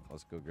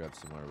 Let's go grab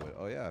some more wood.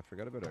 Oh yeah, I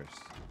forgot about our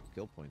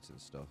skill points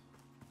and stuff.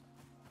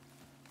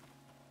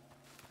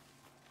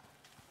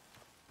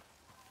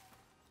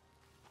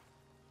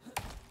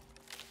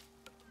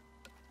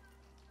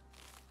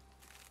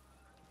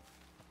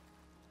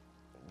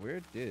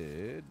 Where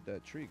did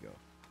that tree go?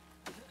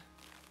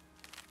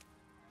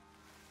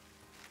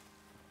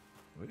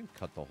 We didn't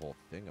cut the whole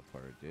thing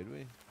apart, did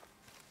we?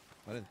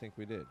 I didn't think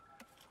we did.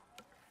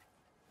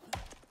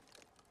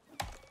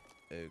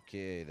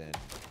 Okay, then.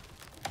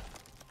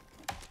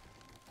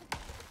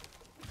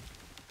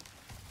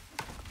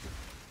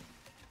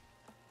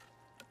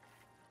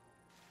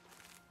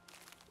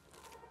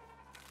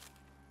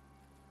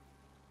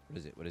 What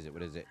is it? What is it?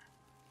 What is it?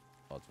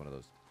 Oh, it's one of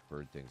those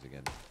bird things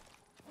again.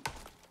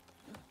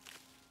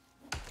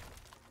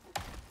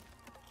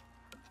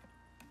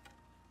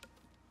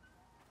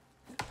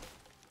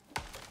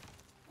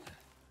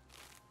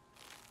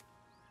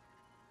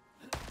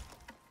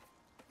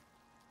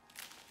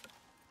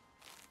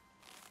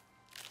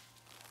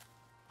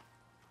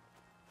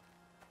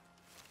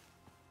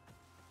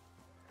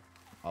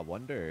 I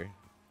wonder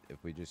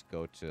if we just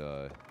go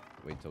to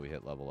wait till we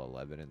hit level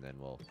 11 and then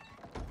we'll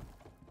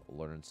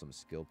learn some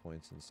skill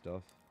points and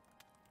stuff.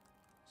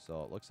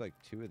 So it looks like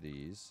 2 of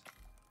these.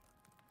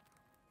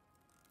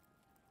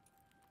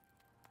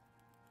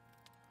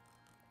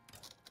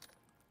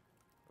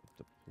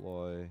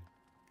 Deploy.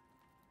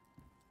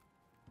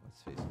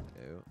 Let's face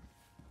it out.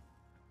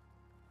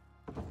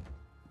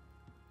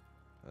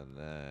 And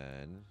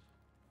then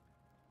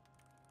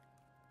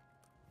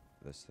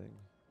this thing.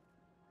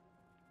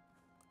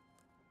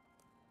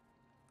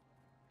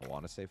 I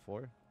want to say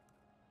 4.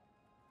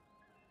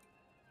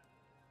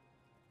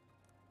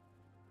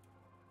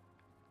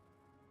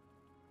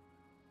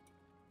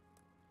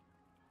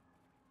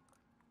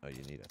 Oh,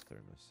 you need a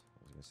thermos.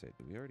 I was going to say,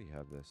 do we already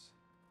have this?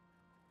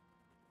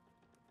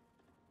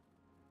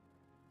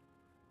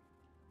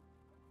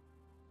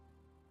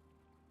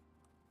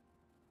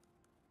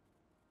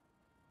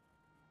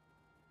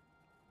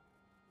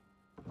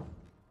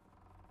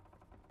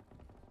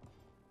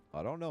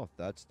 I don't know if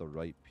that's the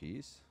right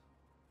piece.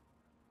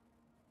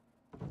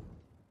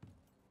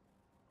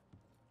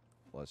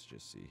 Let's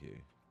just see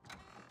here.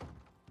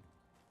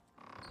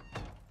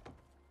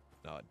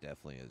 No, it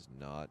definitely is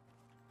not.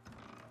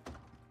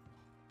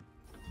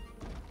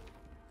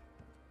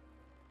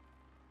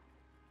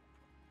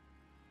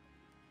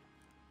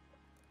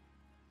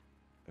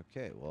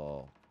 Okay,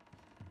 well.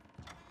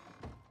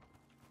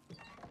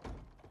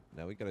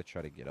 Now we gotta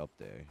try to get up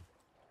there.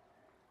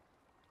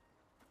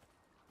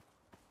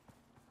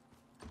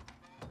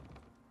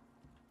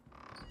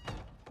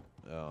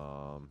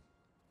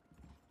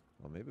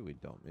 Well, maybe we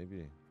don't. Maybe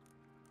we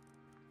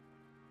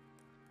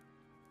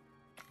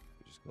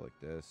just go like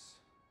this.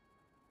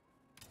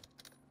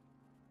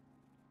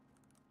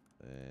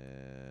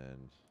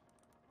 And...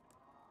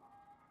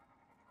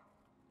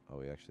 oh,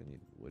 we actually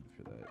need wood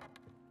for that.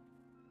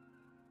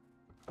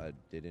 I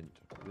didn't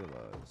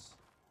realize.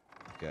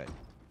 Okay.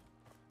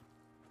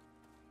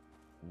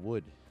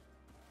 Wood.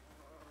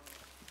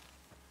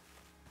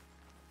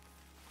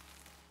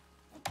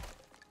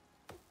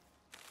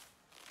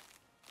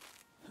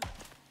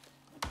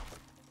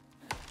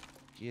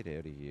 Get out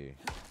of here.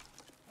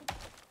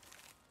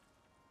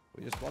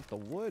 We just want the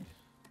wood.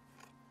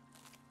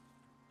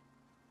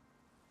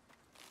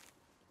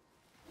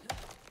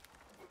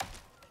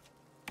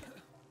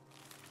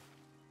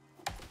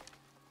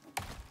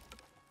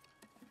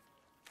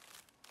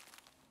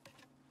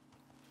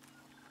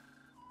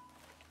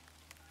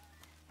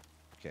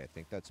 Okay, I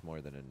think that's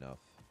more than enough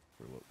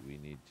for what we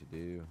need to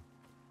do.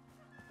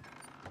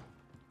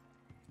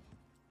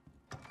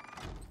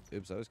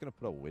 Oops, I was going to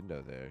put a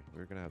window there. We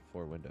were going to have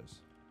 4 windows.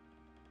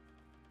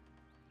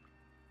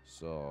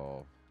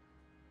 So...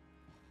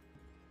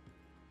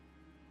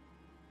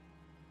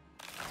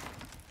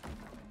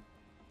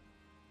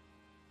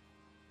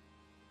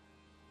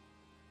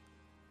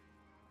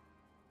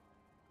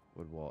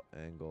 wood wall,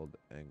 angled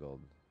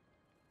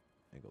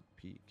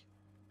peak.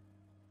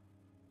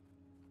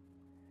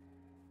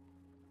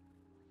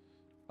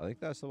 I think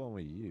that's the one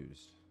we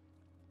used.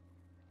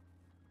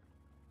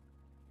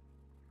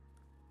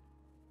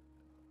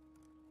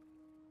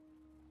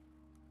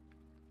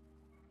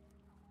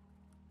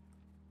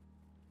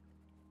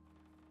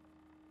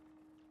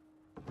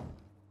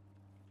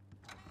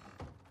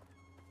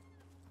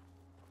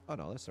 Oh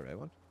no, that's the right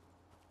one.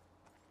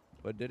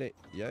 But did it?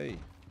 Yay.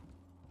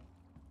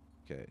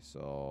 Okay,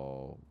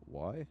 so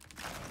why?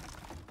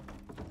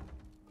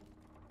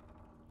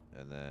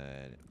 And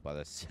then, by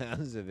the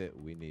sounds of it,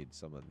 we need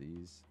some of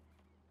these.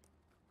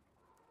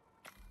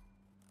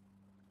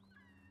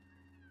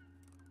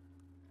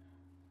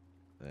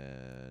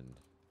 And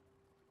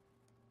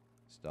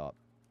stop.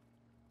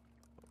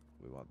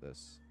 We want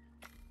this.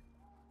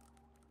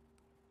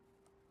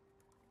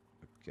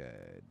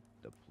 Okay,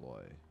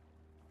 deploy.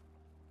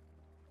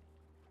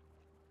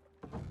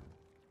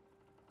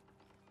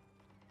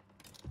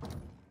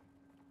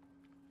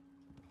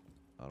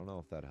 I don't know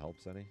if that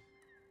helps any.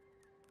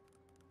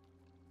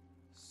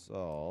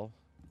 So,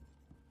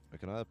 I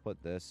can either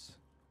put this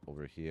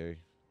over here,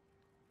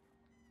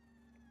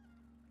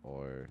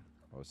 or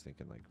I was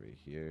thinking like right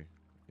here,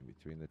 in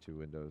between the 2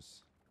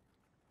 windows.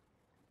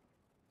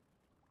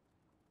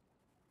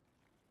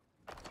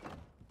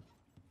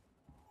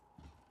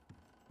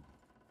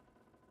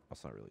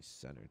 That's not really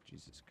centered,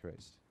 Jesus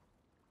Christ.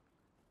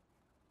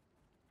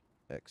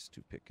 X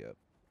to pick up.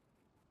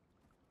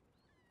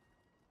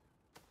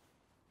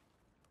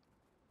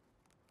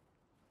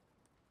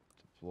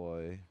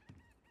 Deploy.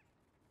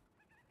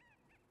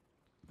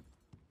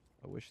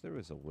 I wish there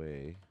was a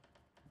way.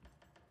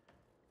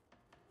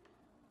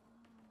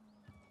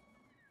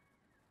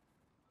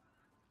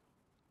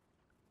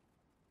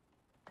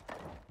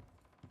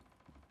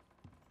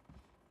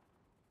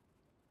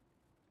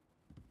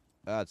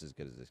 That's as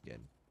good as this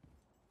getting.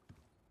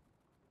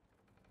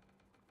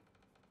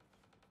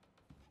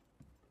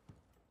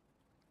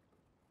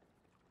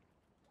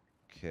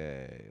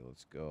 Okay,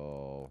 let's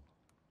go.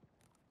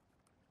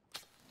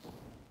 This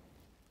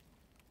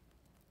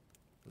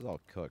is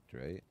all cooked,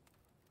 right?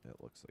 It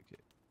looks like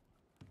it.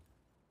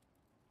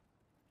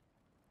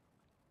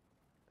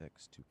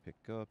 X to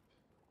pick up.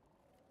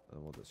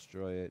 And we'll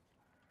destroy it.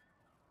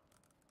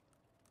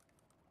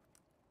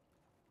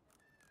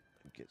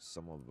 And get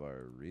some of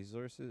our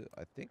resources.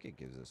 I think it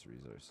gives us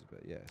resources,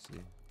 but yeah, see?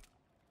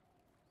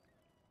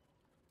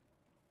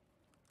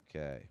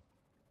 Okay.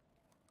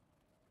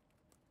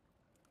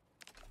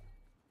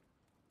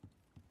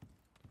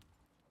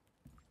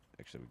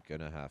 Actually, we're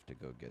gonna have to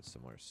go get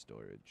some more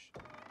storage.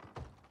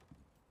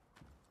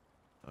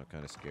 I'm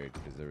kind of scared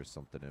because there was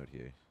something out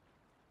here.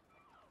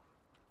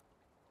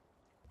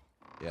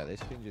 Yeah, this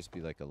can just be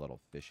like a little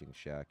fishing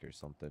shack or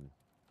something.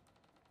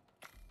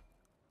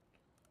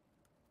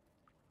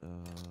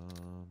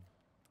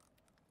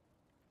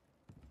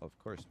 Of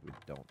course we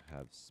don't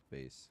have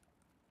space.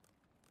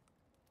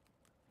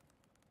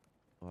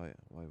 Why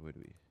would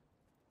we?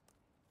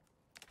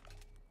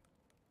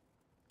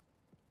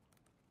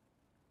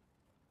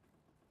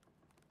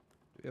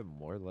 Do we have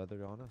more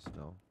leather on us?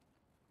 No.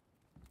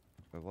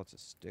 We have lots of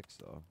sticks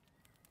though.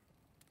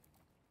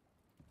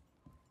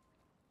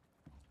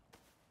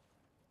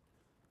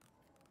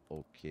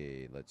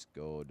 Okay, let's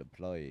go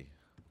deploy.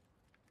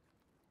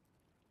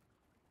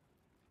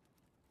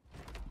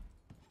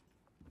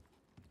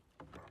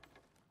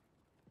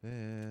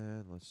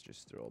 And let's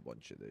just throw a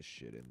bunch of this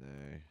shit in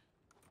there.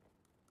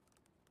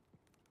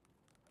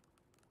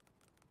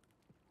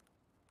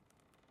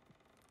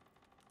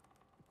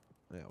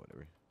 Yeah,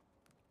 whatever.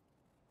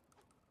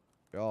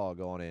 They're all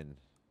going in.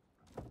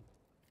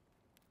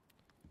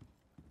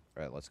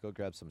 Alright, let's go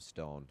grab some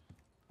stone.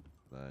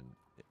 Then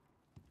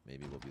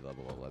maybe we'll be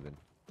level 11.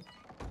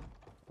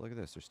 Look at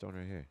this, there's stone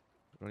right here.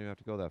 We don't even have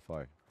to go that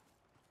far.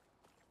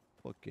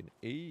 Fucking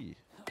A.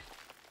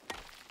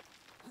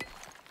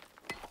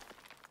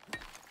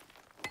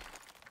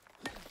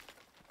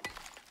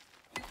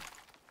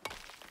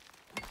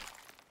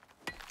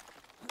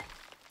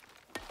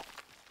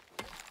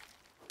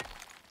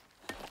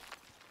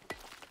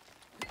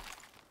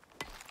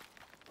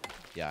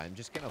 Yeah, I'm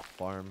just gonna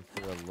farm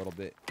for a little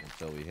bit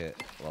until we hit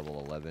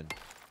level 11.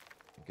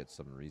 And get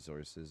some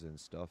resources and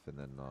stuff, and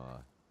then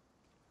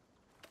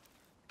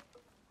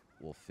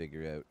we'll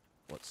figure out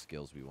what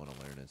skills we want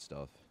to learn and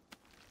stuff.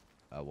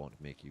 I won't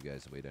make you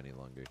guys wait any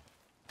longer.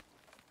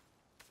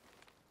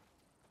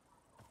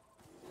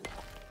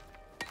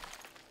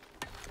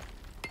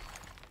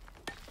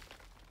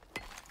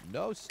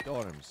 No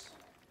storms!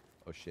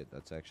 Oh shit,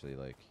 that's actually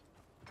like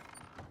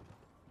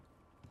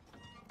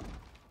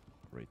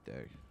right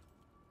there.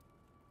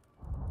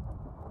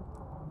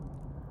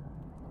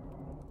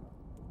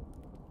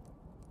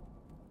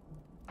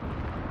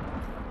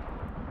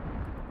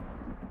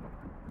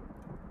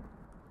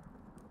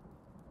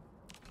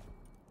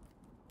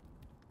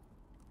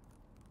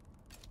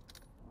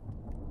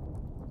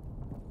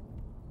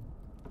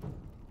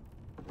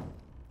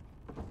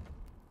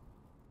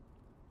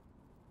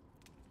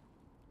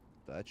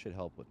 That should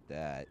help with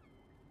that.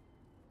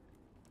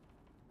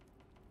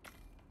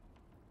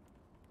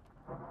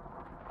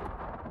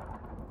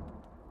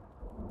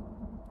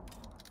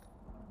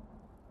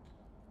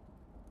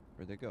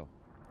 Where'd they go?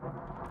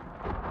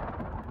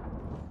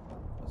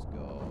 Let's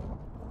go.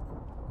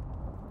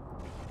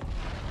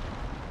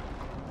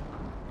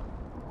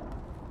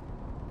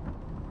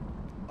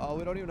 Oh,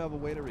 we don't even have a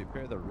way to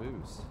repair the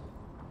roofs.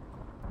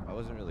 I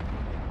wasn't really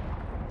thinking.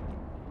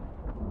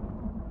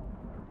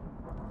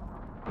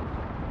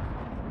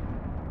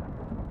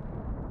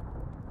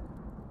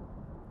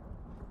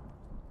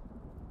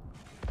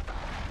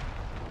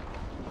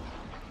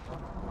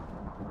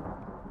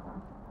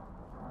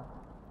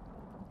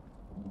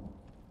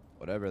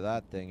 Whatever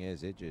that thing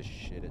is, it just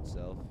shit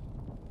itself.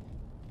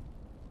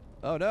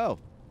 Oh no!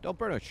 Don't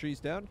burn our trees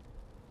down.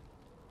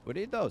 We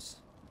need those.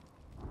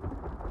 I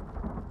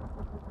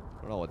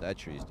don't know what that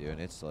tree's doing.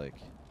 It's like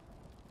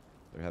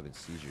they're having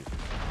seizures.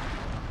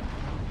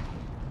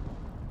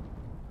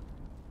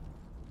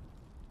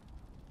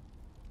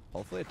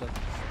 Hopefully it doesn't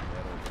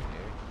spread over here.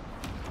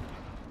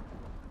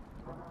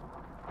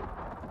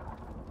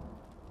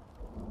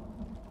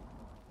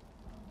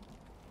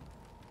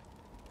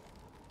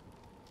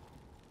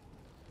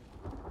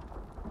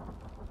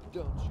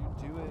 Don't you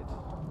do it.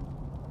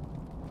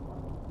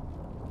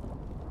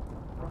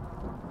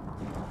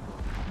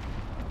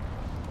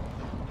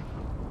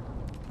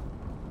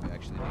 We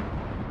actually need it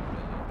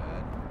really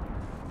bad.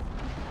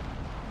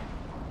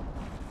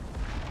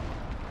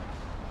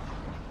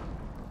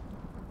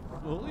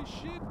 Holy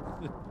shit!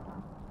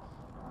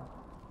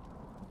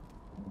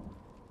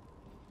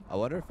 I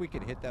wonder if we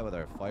can hit that with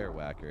our fire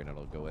whacker and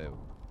it'll go out.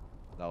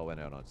 No, it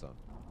went out on its own.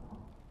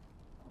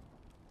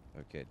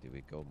 Okay, do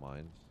we go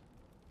mine?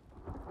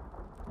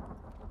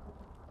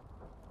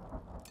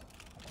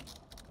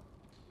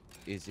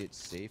 Is it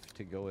safe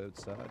to go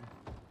outside?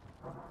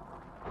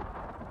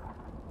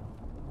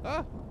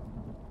 Ah!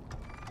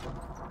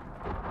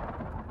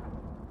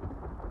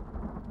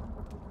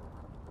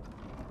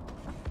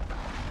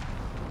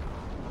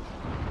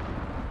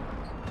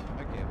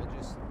 Okay, we'll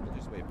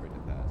just wait for it to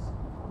pass.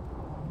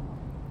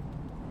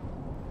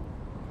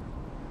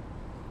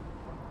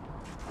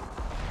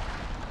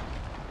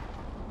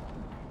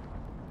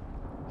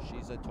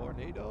 She's a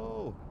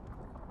tornado.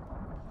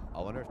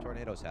 I wonder if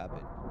tornadoes happen.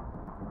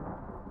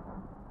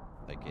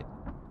 Like in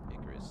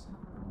Icarus.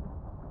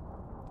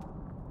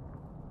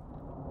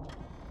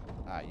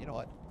 Ah, you know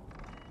what?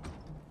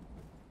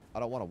 I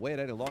don't want to wait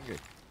any longer.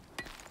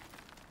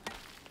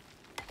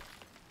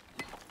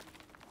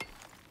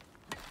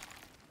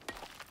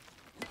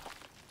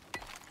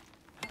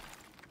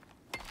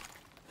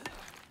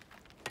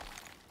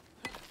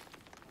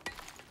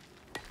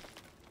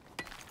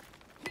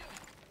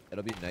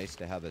 It'll be nice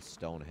to have a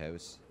stone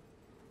house.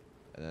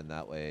 And then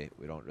that way,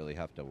 we don't really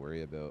have to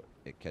worry about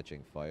it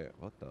catching fire.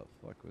 What the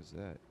fuck was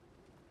that?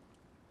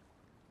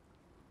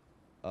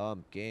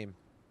 Game.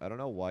 I don't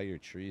know why your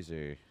trees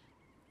are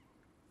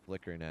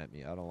flickering at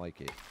me. I don't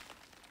like it.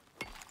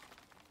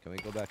 Can we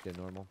go back to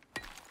normal?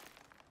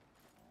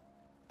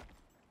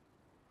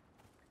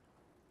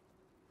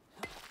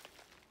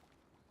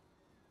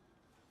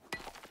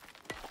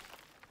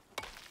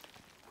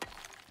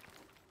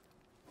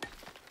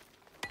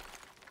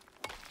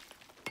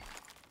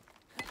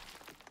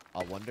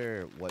 I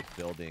wonder what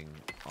building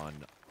on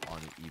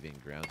uneven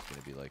ground is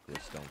going to be like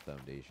with stone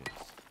foundations.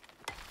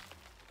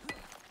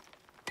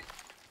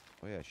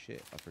 Oh yeah,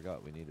 shit. I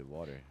forgot we needed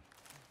water.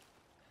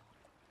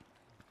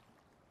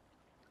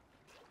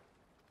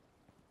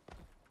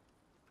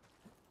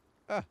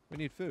 Ah, we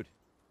need food.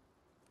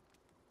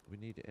 We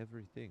need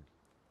everything.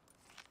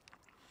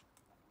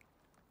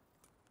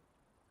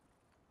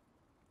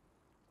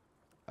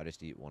 I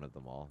just eat one of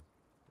them all.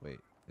 Wait,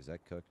 is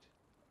that cooked?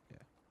 Yeah.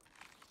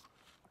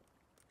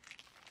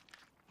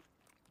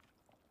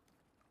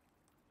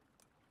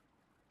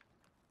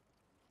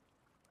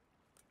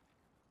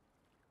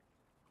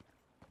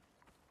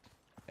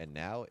 And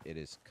now it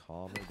is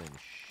calmer than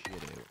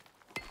shit out.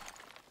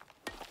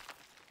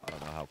 I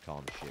don't know how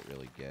calm shit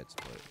really gets,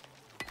 but...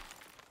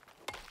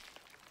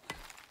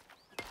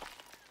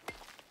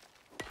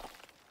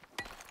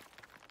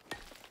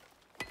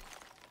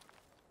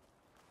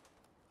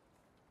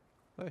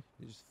 Hey,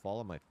 you just fall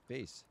on my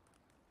face.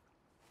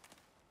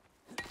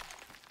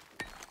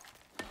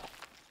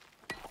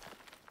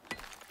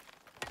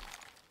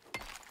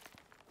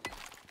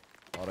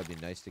 Thought it'd be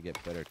nice to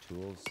get better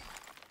tools.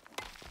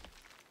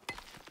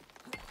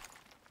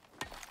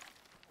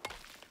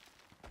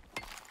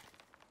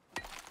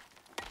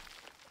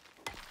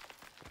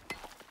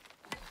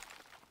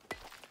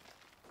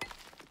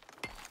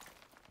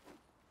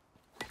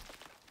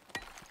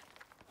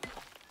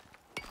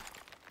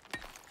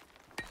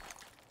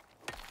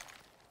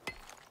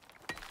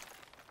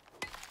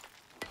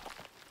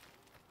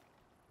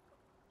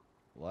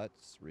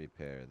 Let's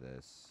repair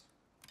this.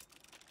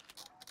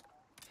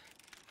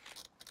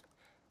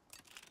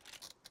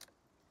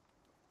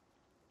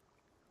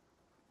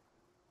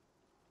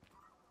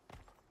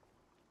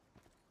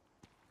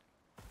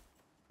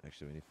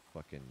 Actually, we need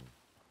fucking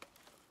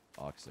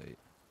oxide.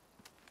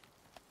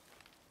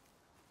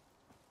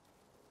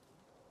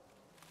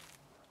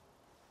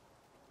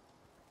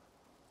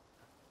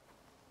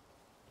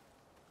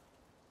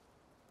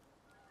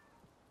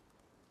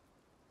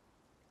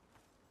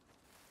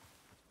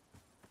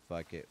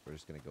 Fuck it, we're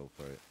just gonna go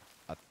for it.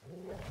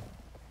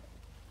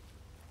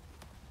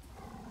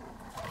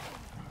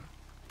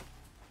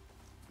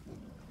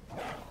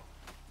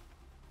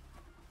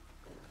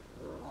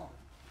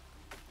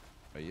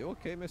 Are you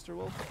okay, Mr.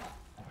 Wolf?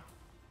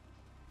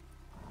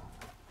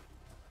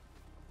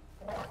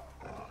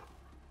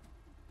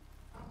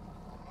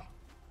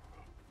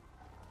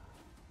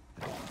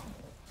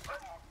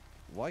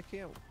 Why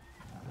can't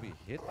we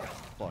hit this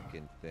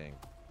fucking thing?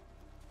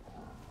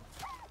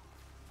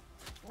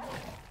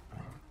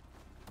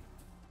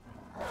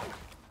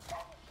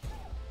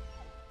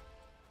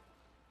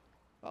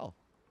 Oh,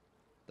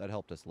 that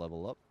helped us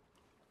level up.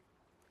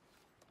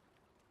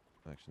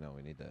 Actually, no,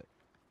 we need that.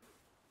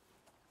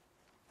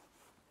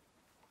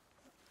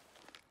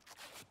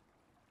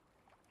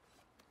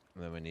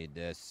 And then we need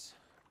this.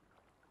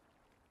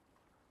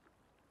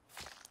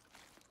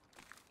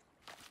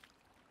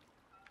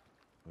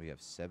 We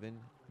have 7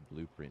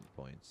 blueprint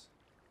points.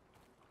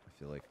 I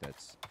feel like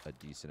that's a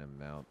decent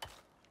amount.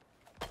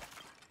 We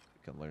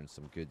can learn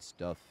some good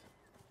stuff.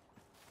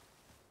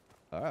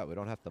 Alright, we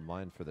don't have to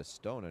mine for the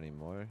stone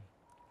anymore.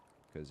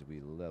 Because we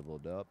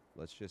leveled up.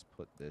 Let's just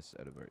put this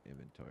out of our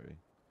inventory.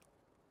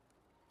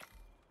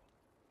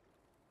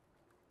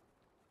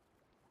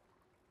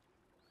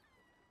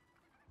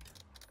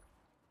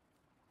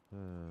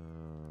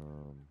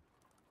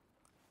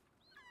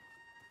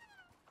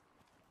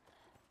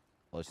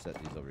 Let's set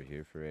these over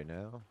here for right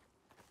now.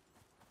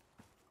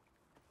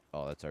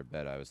 Oh, that's our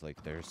bed. I was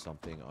like, there's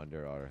something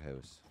under our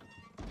house.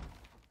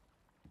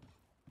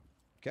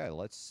 Okay,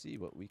 let's see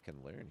what we can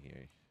learn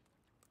here.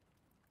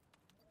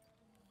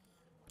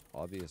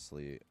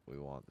 Obviously, we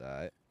want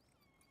that.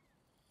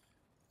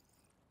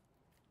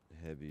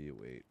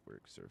 Heavyweight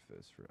work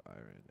surface for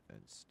iron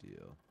and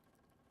steel.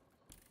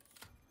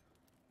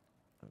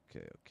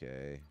 Okay,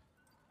 okay.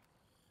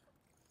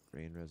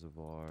 Rain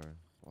reservoir,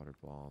 water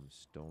bomb,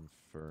 stone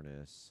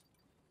furnace.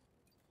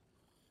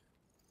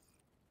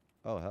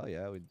 Oh, hell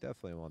yeah, we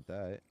definitely want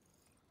that.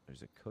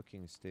 There's a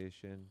cooking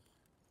station.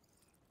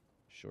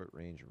 Short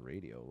range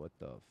radio. What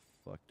the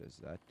fuck does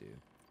that do?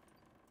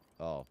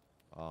 Oh,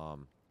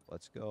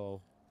 let's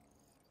go.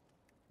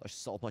 There's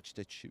so much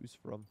to choose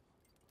from.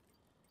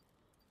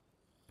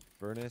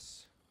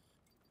 Furnace.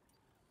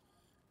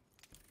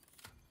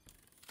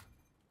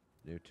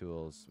 New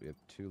tools. We have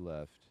 2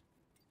 left.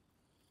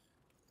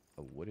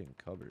 A wooden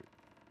cupboard.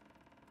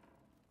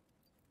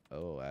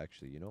 Oh,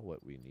 actually, you know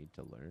what we need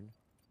to learn?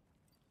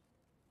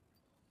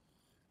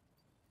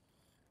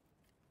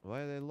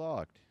 Why are they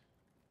locked?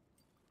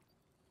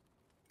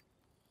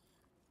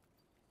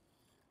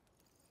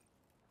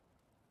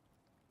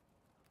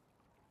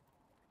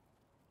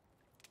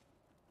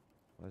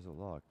 Why is it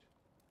locked?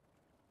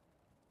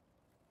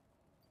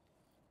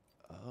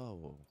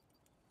 Oh,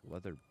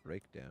 leather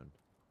breakdown.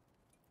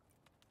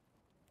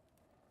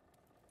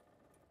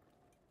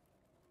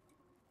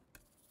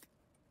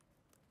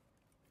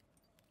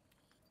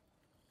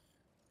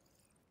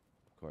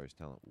 Requires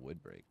talent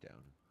wood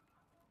breakdown.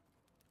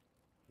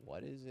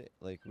 What is it?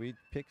 Like, we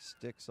pick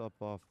sticks up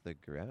off the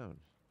ground.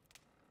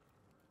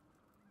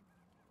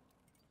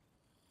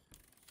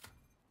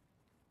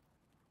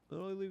 It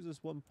only leaves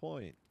us 1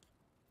 point.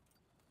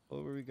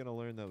 What were we gonna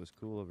learn that was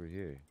cool over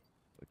here?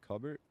 The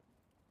cupboard?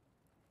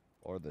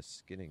 Or the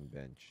skinning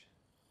bench?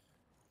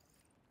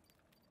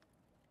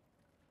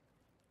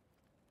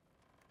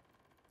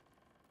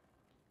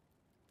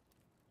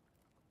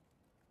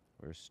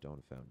 Where's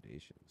stone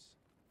foundations?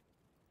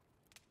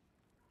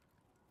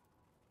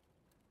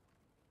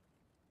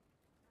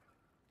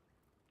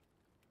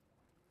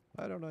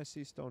 Why don't I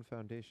see stone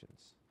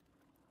foundations?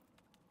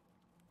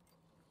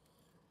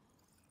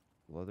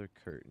 Leather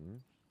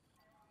curtain.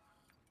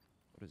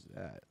 What is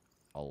that?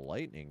 A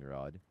lightning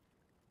rod?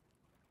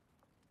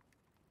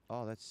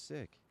 Oh, that's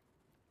sick.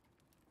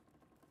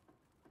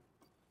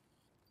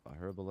 A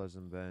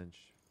herbalism bench.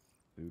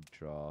 Food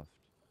trough.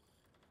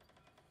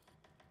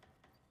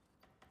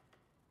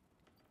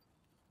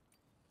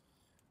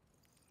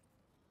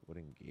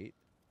 Wooden gate.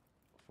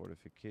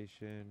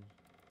 Fortification.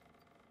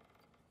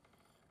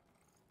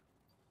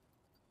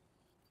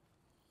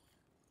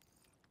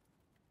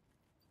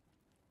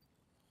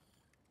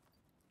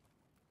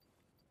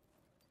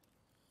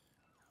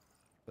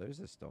 There's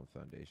a stone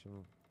foundation.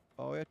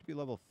 Oh, we have to be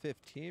level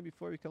 15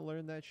 before we can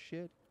learn that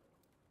shit?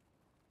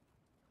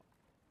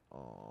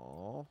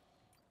 Oh,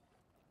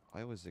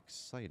 I was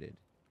excited.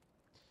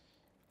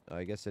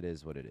 I guess it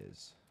is what it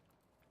is.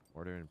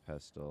 Mortar and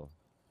pestle.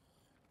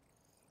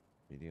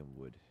 Medium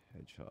wood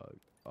hedgehog.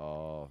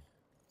 Oh.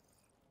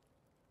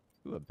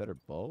 Ooh, a better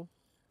bow?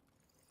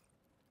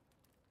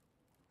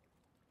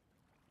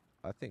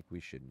 I think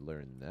we should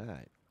learn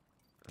that.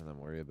 And then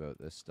worry about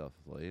this stuff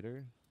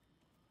later.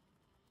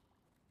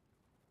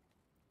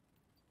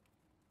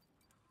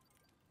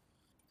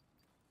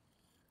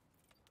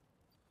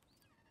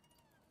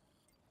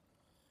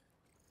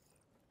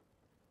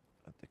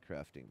 At the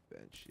crafting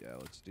bench. Yeah,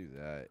 let's do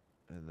that.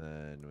 And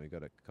then we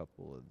got a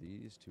couple of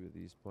these. 2 of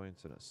these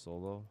points and a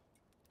solo.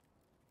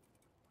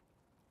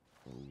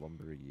 A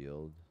lumber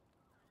yield.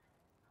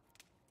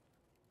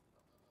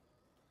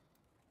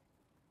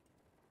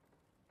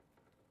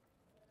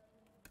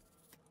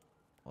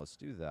 Let's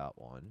do that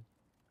one.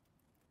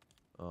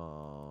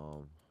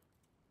 What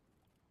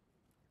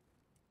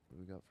do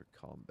we got for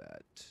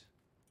combat?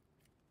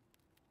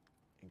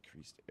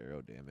 Increased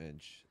arrow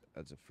damage.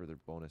 Adds a further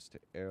bonus to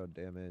arrow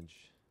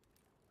damage.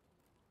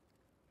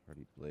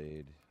 Hardy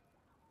blade.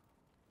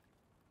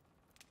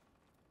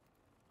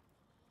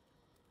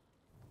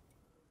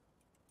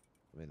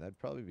 I mean, that'd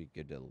probably be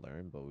good to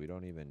learn, but we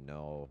don't even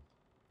know.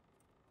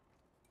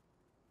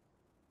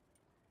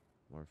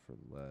 More for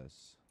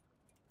less.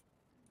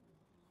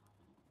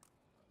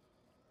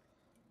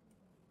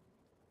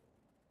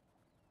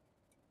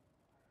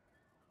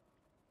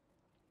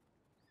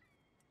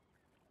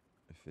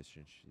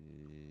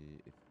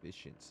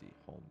 Efficiency,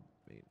 home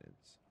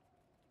maintenance.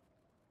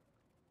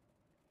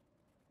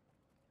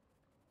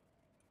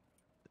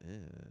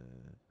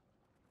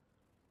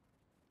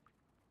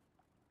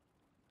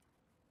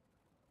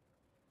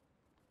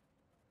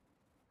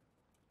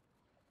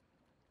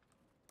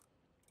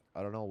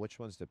 I don't know which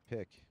ones to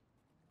pick.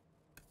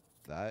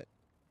 That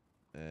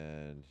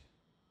and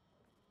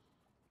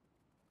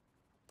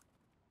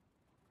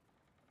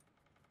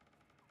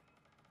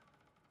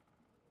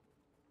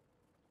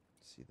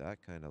see, that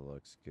kind of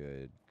looks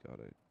good.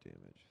 Gotta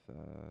damage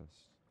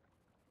fast.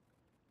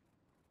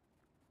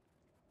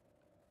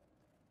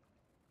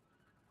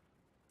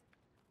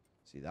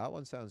 See, that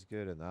one sounds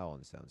good and that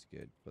one sounds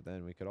good. But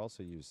then we could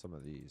also use some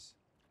of these.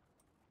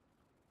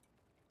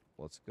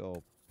 Let's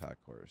go pack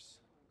horse.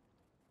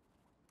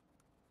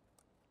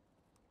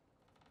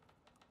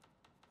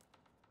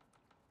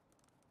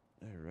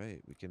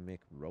 Alright, we can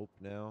make rope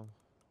now.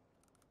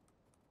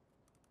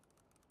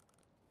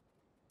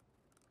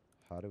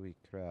 How do we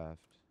craft?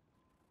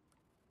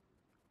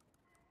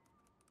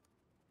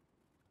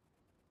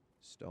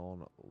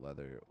 Stone,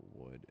 leather,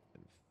 wood,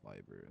 and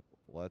fiber.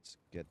 Let's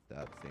get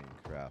that thing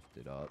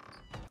crafted up.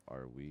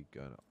 Are we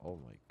gonna... Oh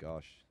my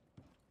gosh.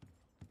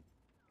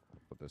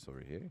 Put this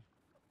over here.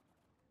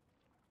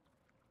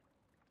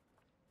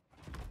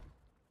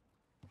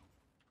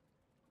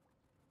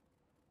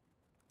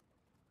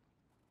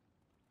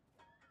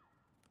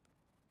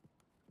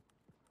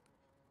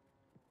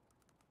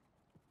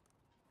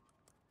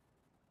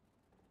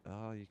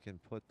 Oh, you can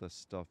put the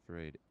stuff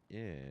right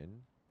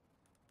in.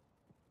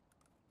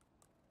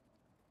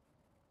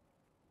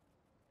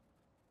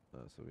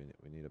 So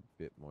we need a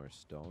bit more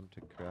stone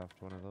to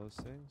craft one of those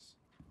things.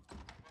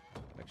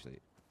 Actually,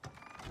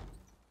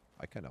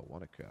 I kind of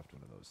want to craft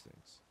one of those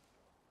things.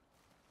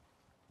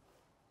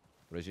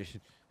 What is your...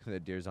 The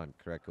deer's on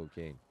crack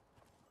cocaine.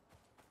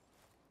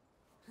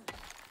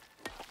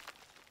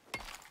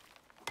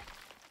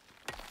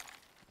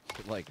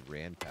 It like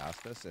ran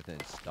past us and then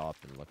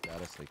stopped and looked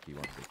at us like he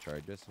wanted to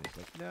charge us. And he's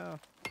like, no.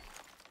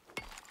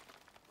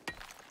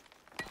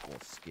 We'll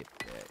skip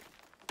that.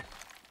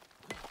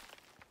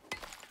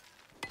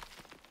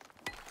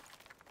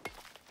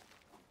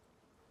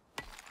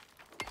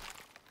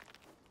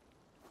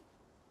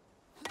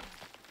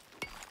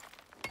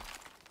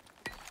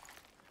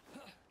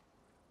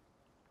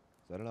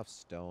 that enough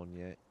stone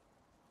yet?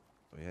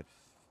 We had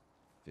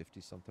 50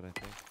 something, I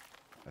think.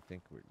 I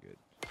think we're good.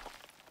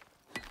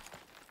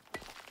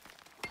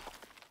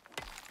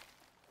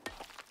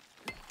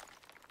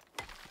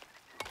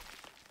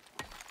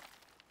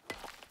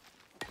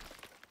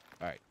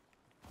 All right,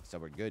 so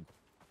we're good.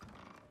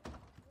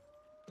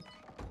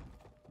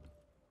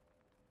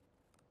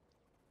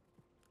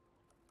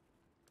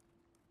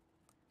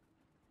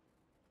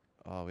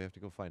 Oh, we have to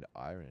go find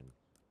iron.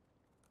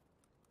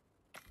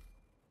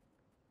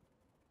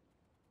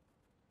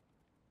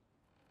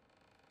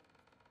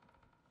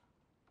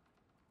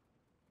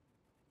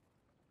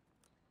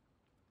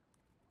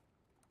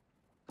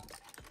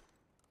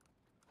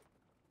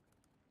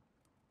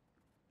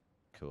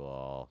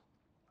 Cool.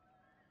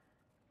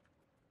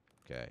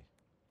 Okay.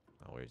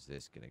 Now where's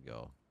this gonna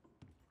go?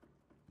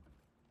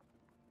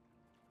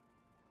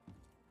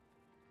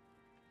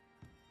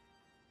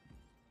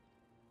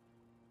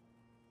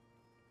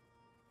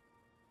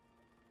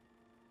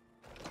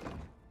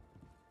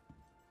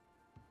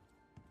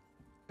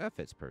 That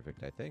fits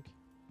perfect, I think.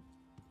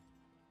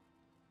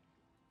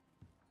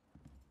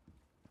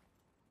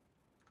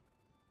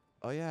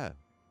 Oh, yeah.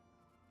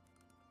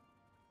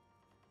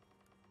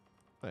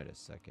 Wait a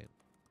second.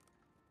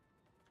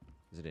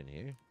 Is it in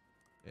here?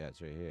 Yeah,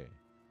 it's right here.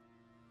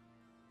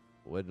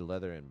 Wood,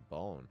 leather, and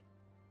bone.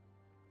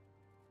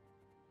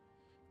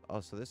 Oh,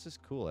 so this is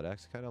cool. It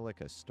acts kind of like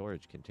a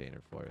storage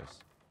container for us.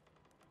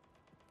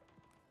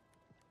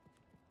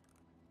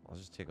 I'll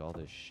just take all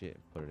this shit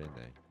and put it in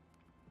there.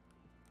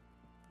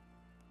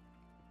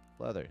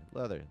 Leather,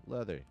 leather,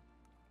 leather.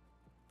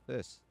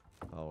 This.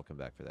 Oh, we'll come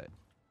back for that.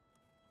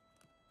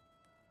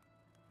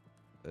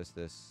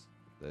 This.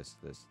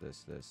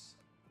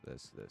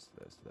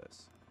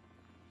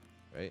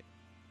 Right?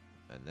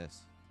 And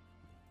this.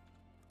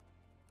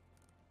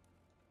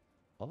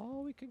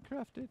 Oh, we can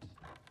craft it.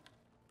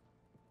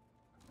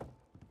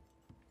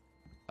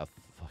 A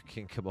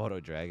fucking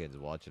Komodo dragon's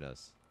watching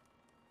us.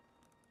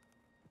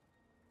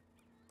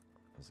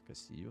 I was like, I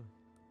see you.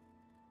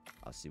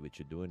 I'll see what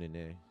you're doing in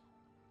there.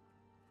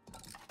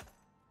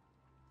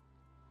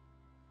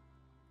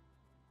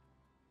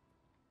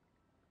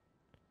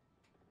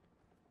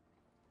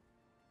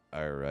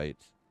 Alright.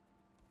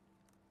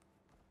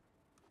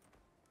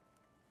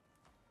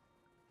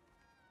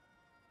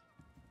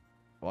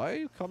 Why are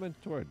you coming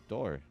to our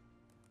door?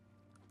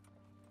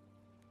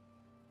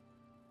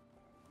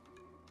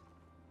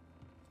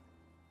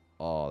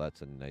 Oh,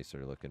 that's a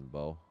nicer looking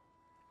bow.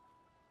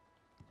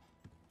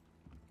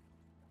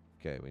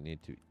 Okay, we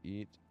need to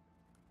eat.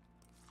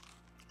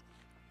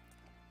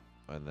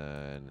 And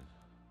then...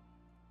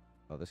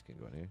 Oh, this can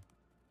go in here.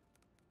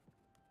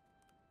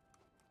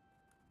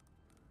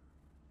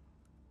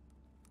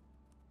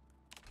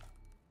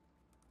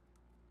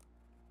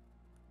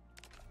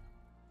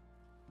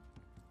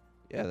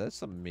 Yeah, that's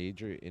some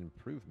major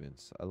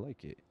improvements. I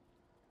like it.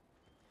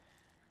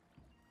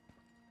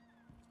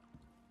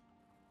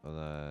 And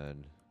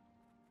then...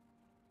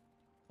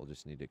 We'll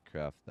just need to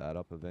craft that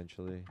up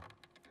eventually.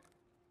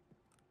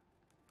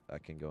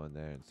 That can go in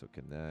there, and so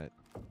can that.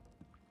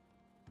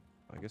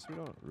 I guess we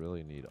don't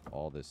really need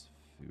all this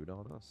food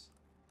on us.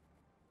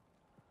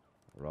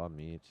 Raw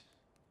meat.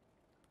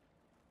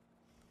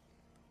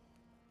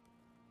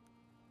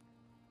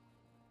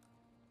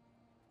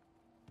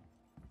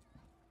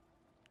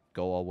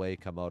 Go away,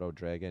 Komodo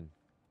dragon.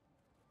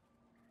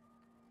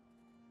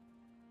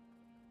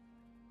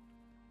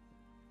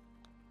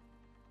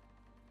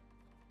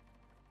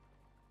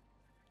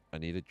 I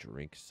need a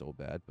drink so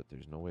bad, but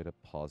there's no way to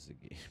pause the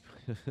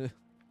game.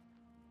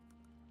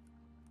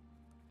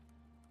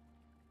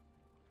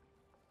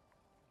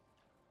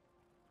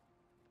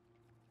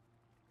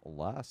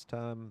 Last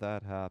time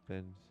that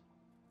happened,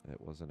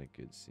 it wasn't a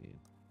good scene.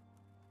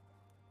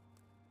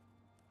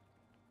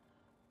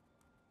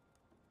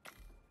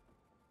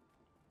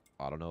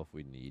 I don't know if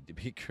we need to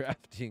be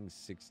crafting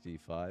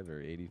 65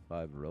 or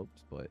 85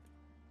 ropes, but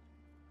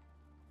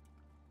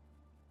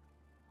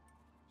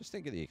just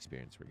think of the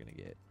experience we're going to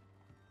get.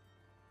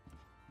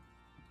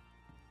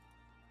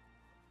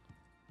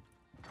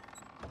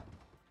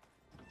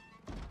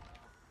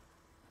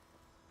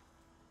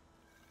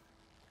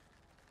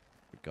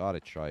 We gotta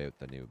try out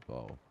the new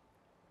bow.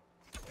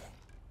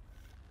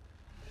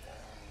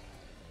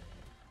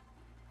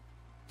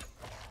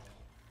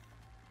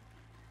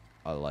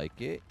 I like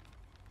it.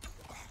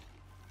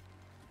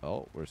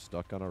 Oh, we're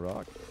stuck on a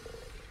rock.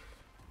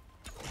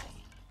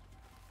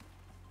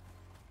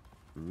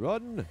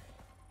 Run!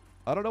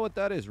 I don't know what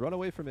that is. Run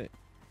away from it.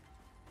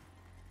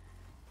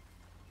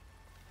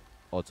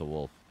 Oh, it's a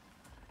wolf.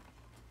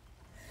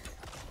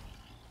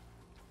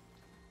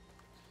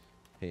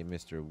 Hey,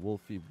 Mr.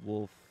 Wolfie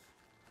Wolf.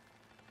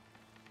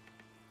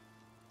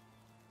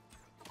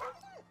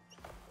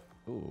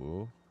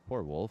 Ooh,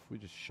 poor wolf. We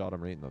just shot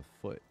him right in the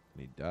foot,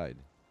 and he died.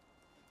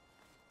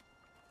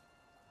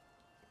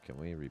 Can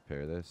we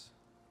repair this?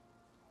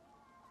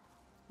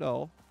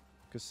 No,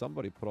 because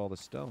somebody put all the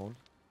stone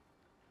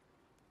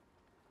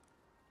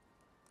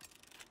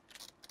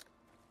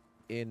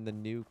in the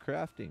new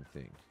crafting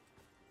thing.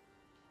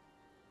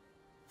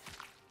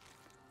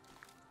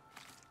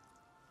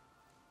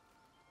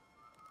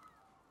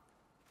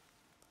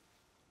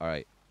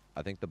 Alright.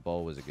 I think the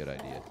bow was a good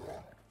idea.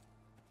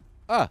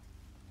 Ah!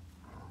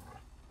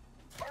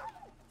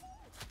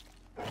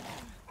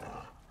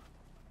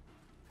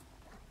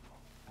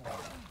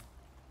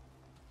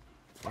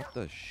 What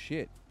the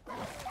shit?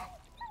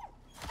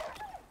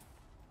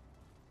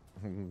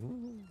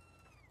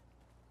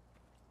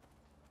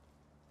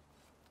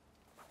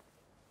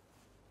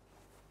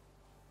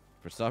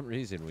 For some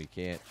reason, we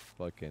can't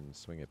fucking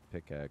swing a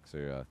pickaxe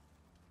or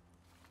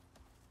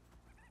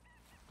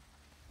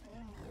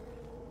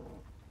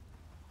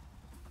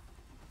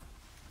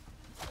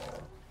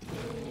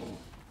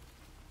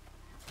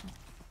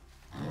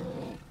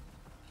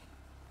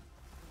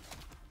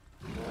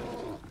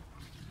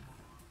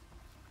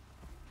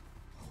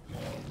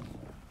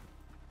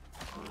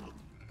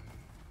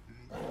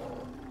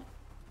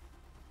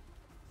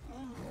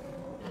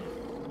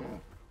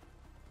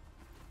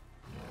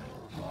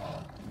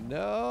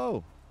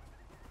No!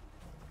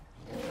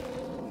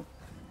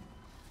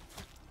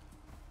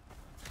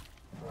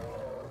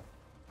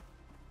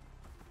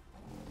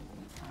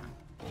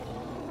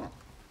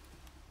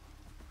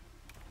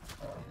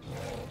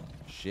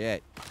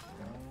 Shit.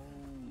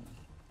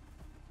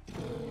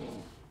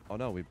 Oh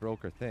no, we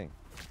broke our thing.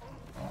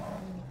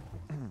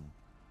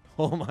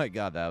 Oh my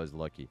god, that was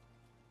lucky.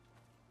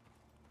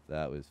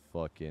 That was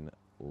fucking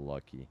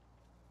lucky.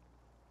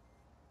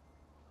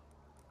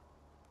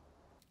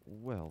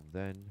 Well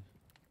then.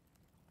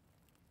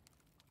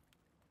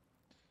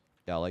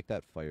 Yeah, I like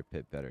that fire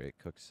pit better. It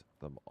cooks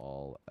them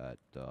all at,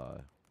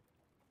 Oh,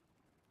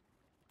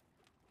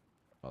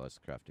 that's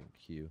crafting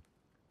Q.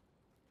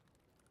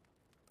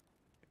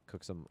 It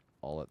cooks them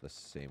all at the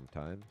same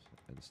time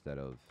instead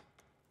of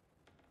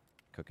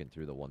cooking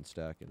through the one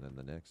stack and then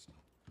the next.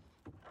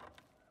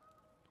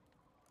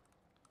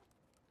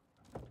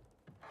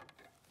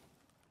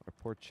 Our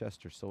poor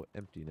chests are so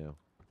empty now.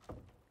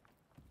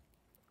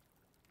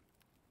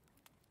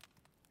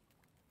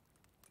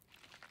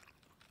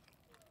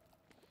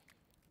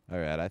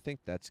 Alright, I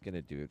think that's going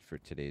to do it for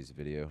today's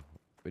video.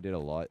 We did a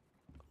lot.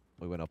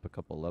 We went up a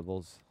couple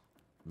levels.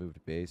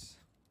 Moved base.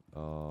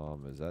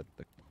 Is that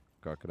the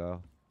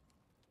crocodile?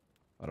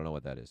 I don't know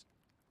what that is.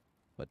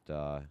 But,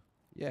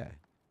 yeah.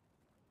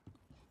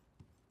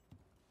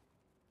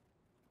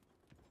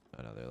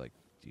 I know, they're like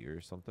deer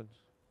or something.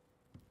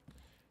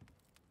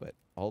 But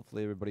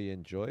hopefully everybody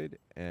enjoyed,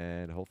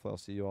 and hopefully I'll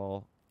see you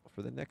all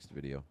for the next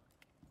video.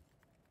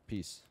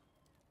 Peace.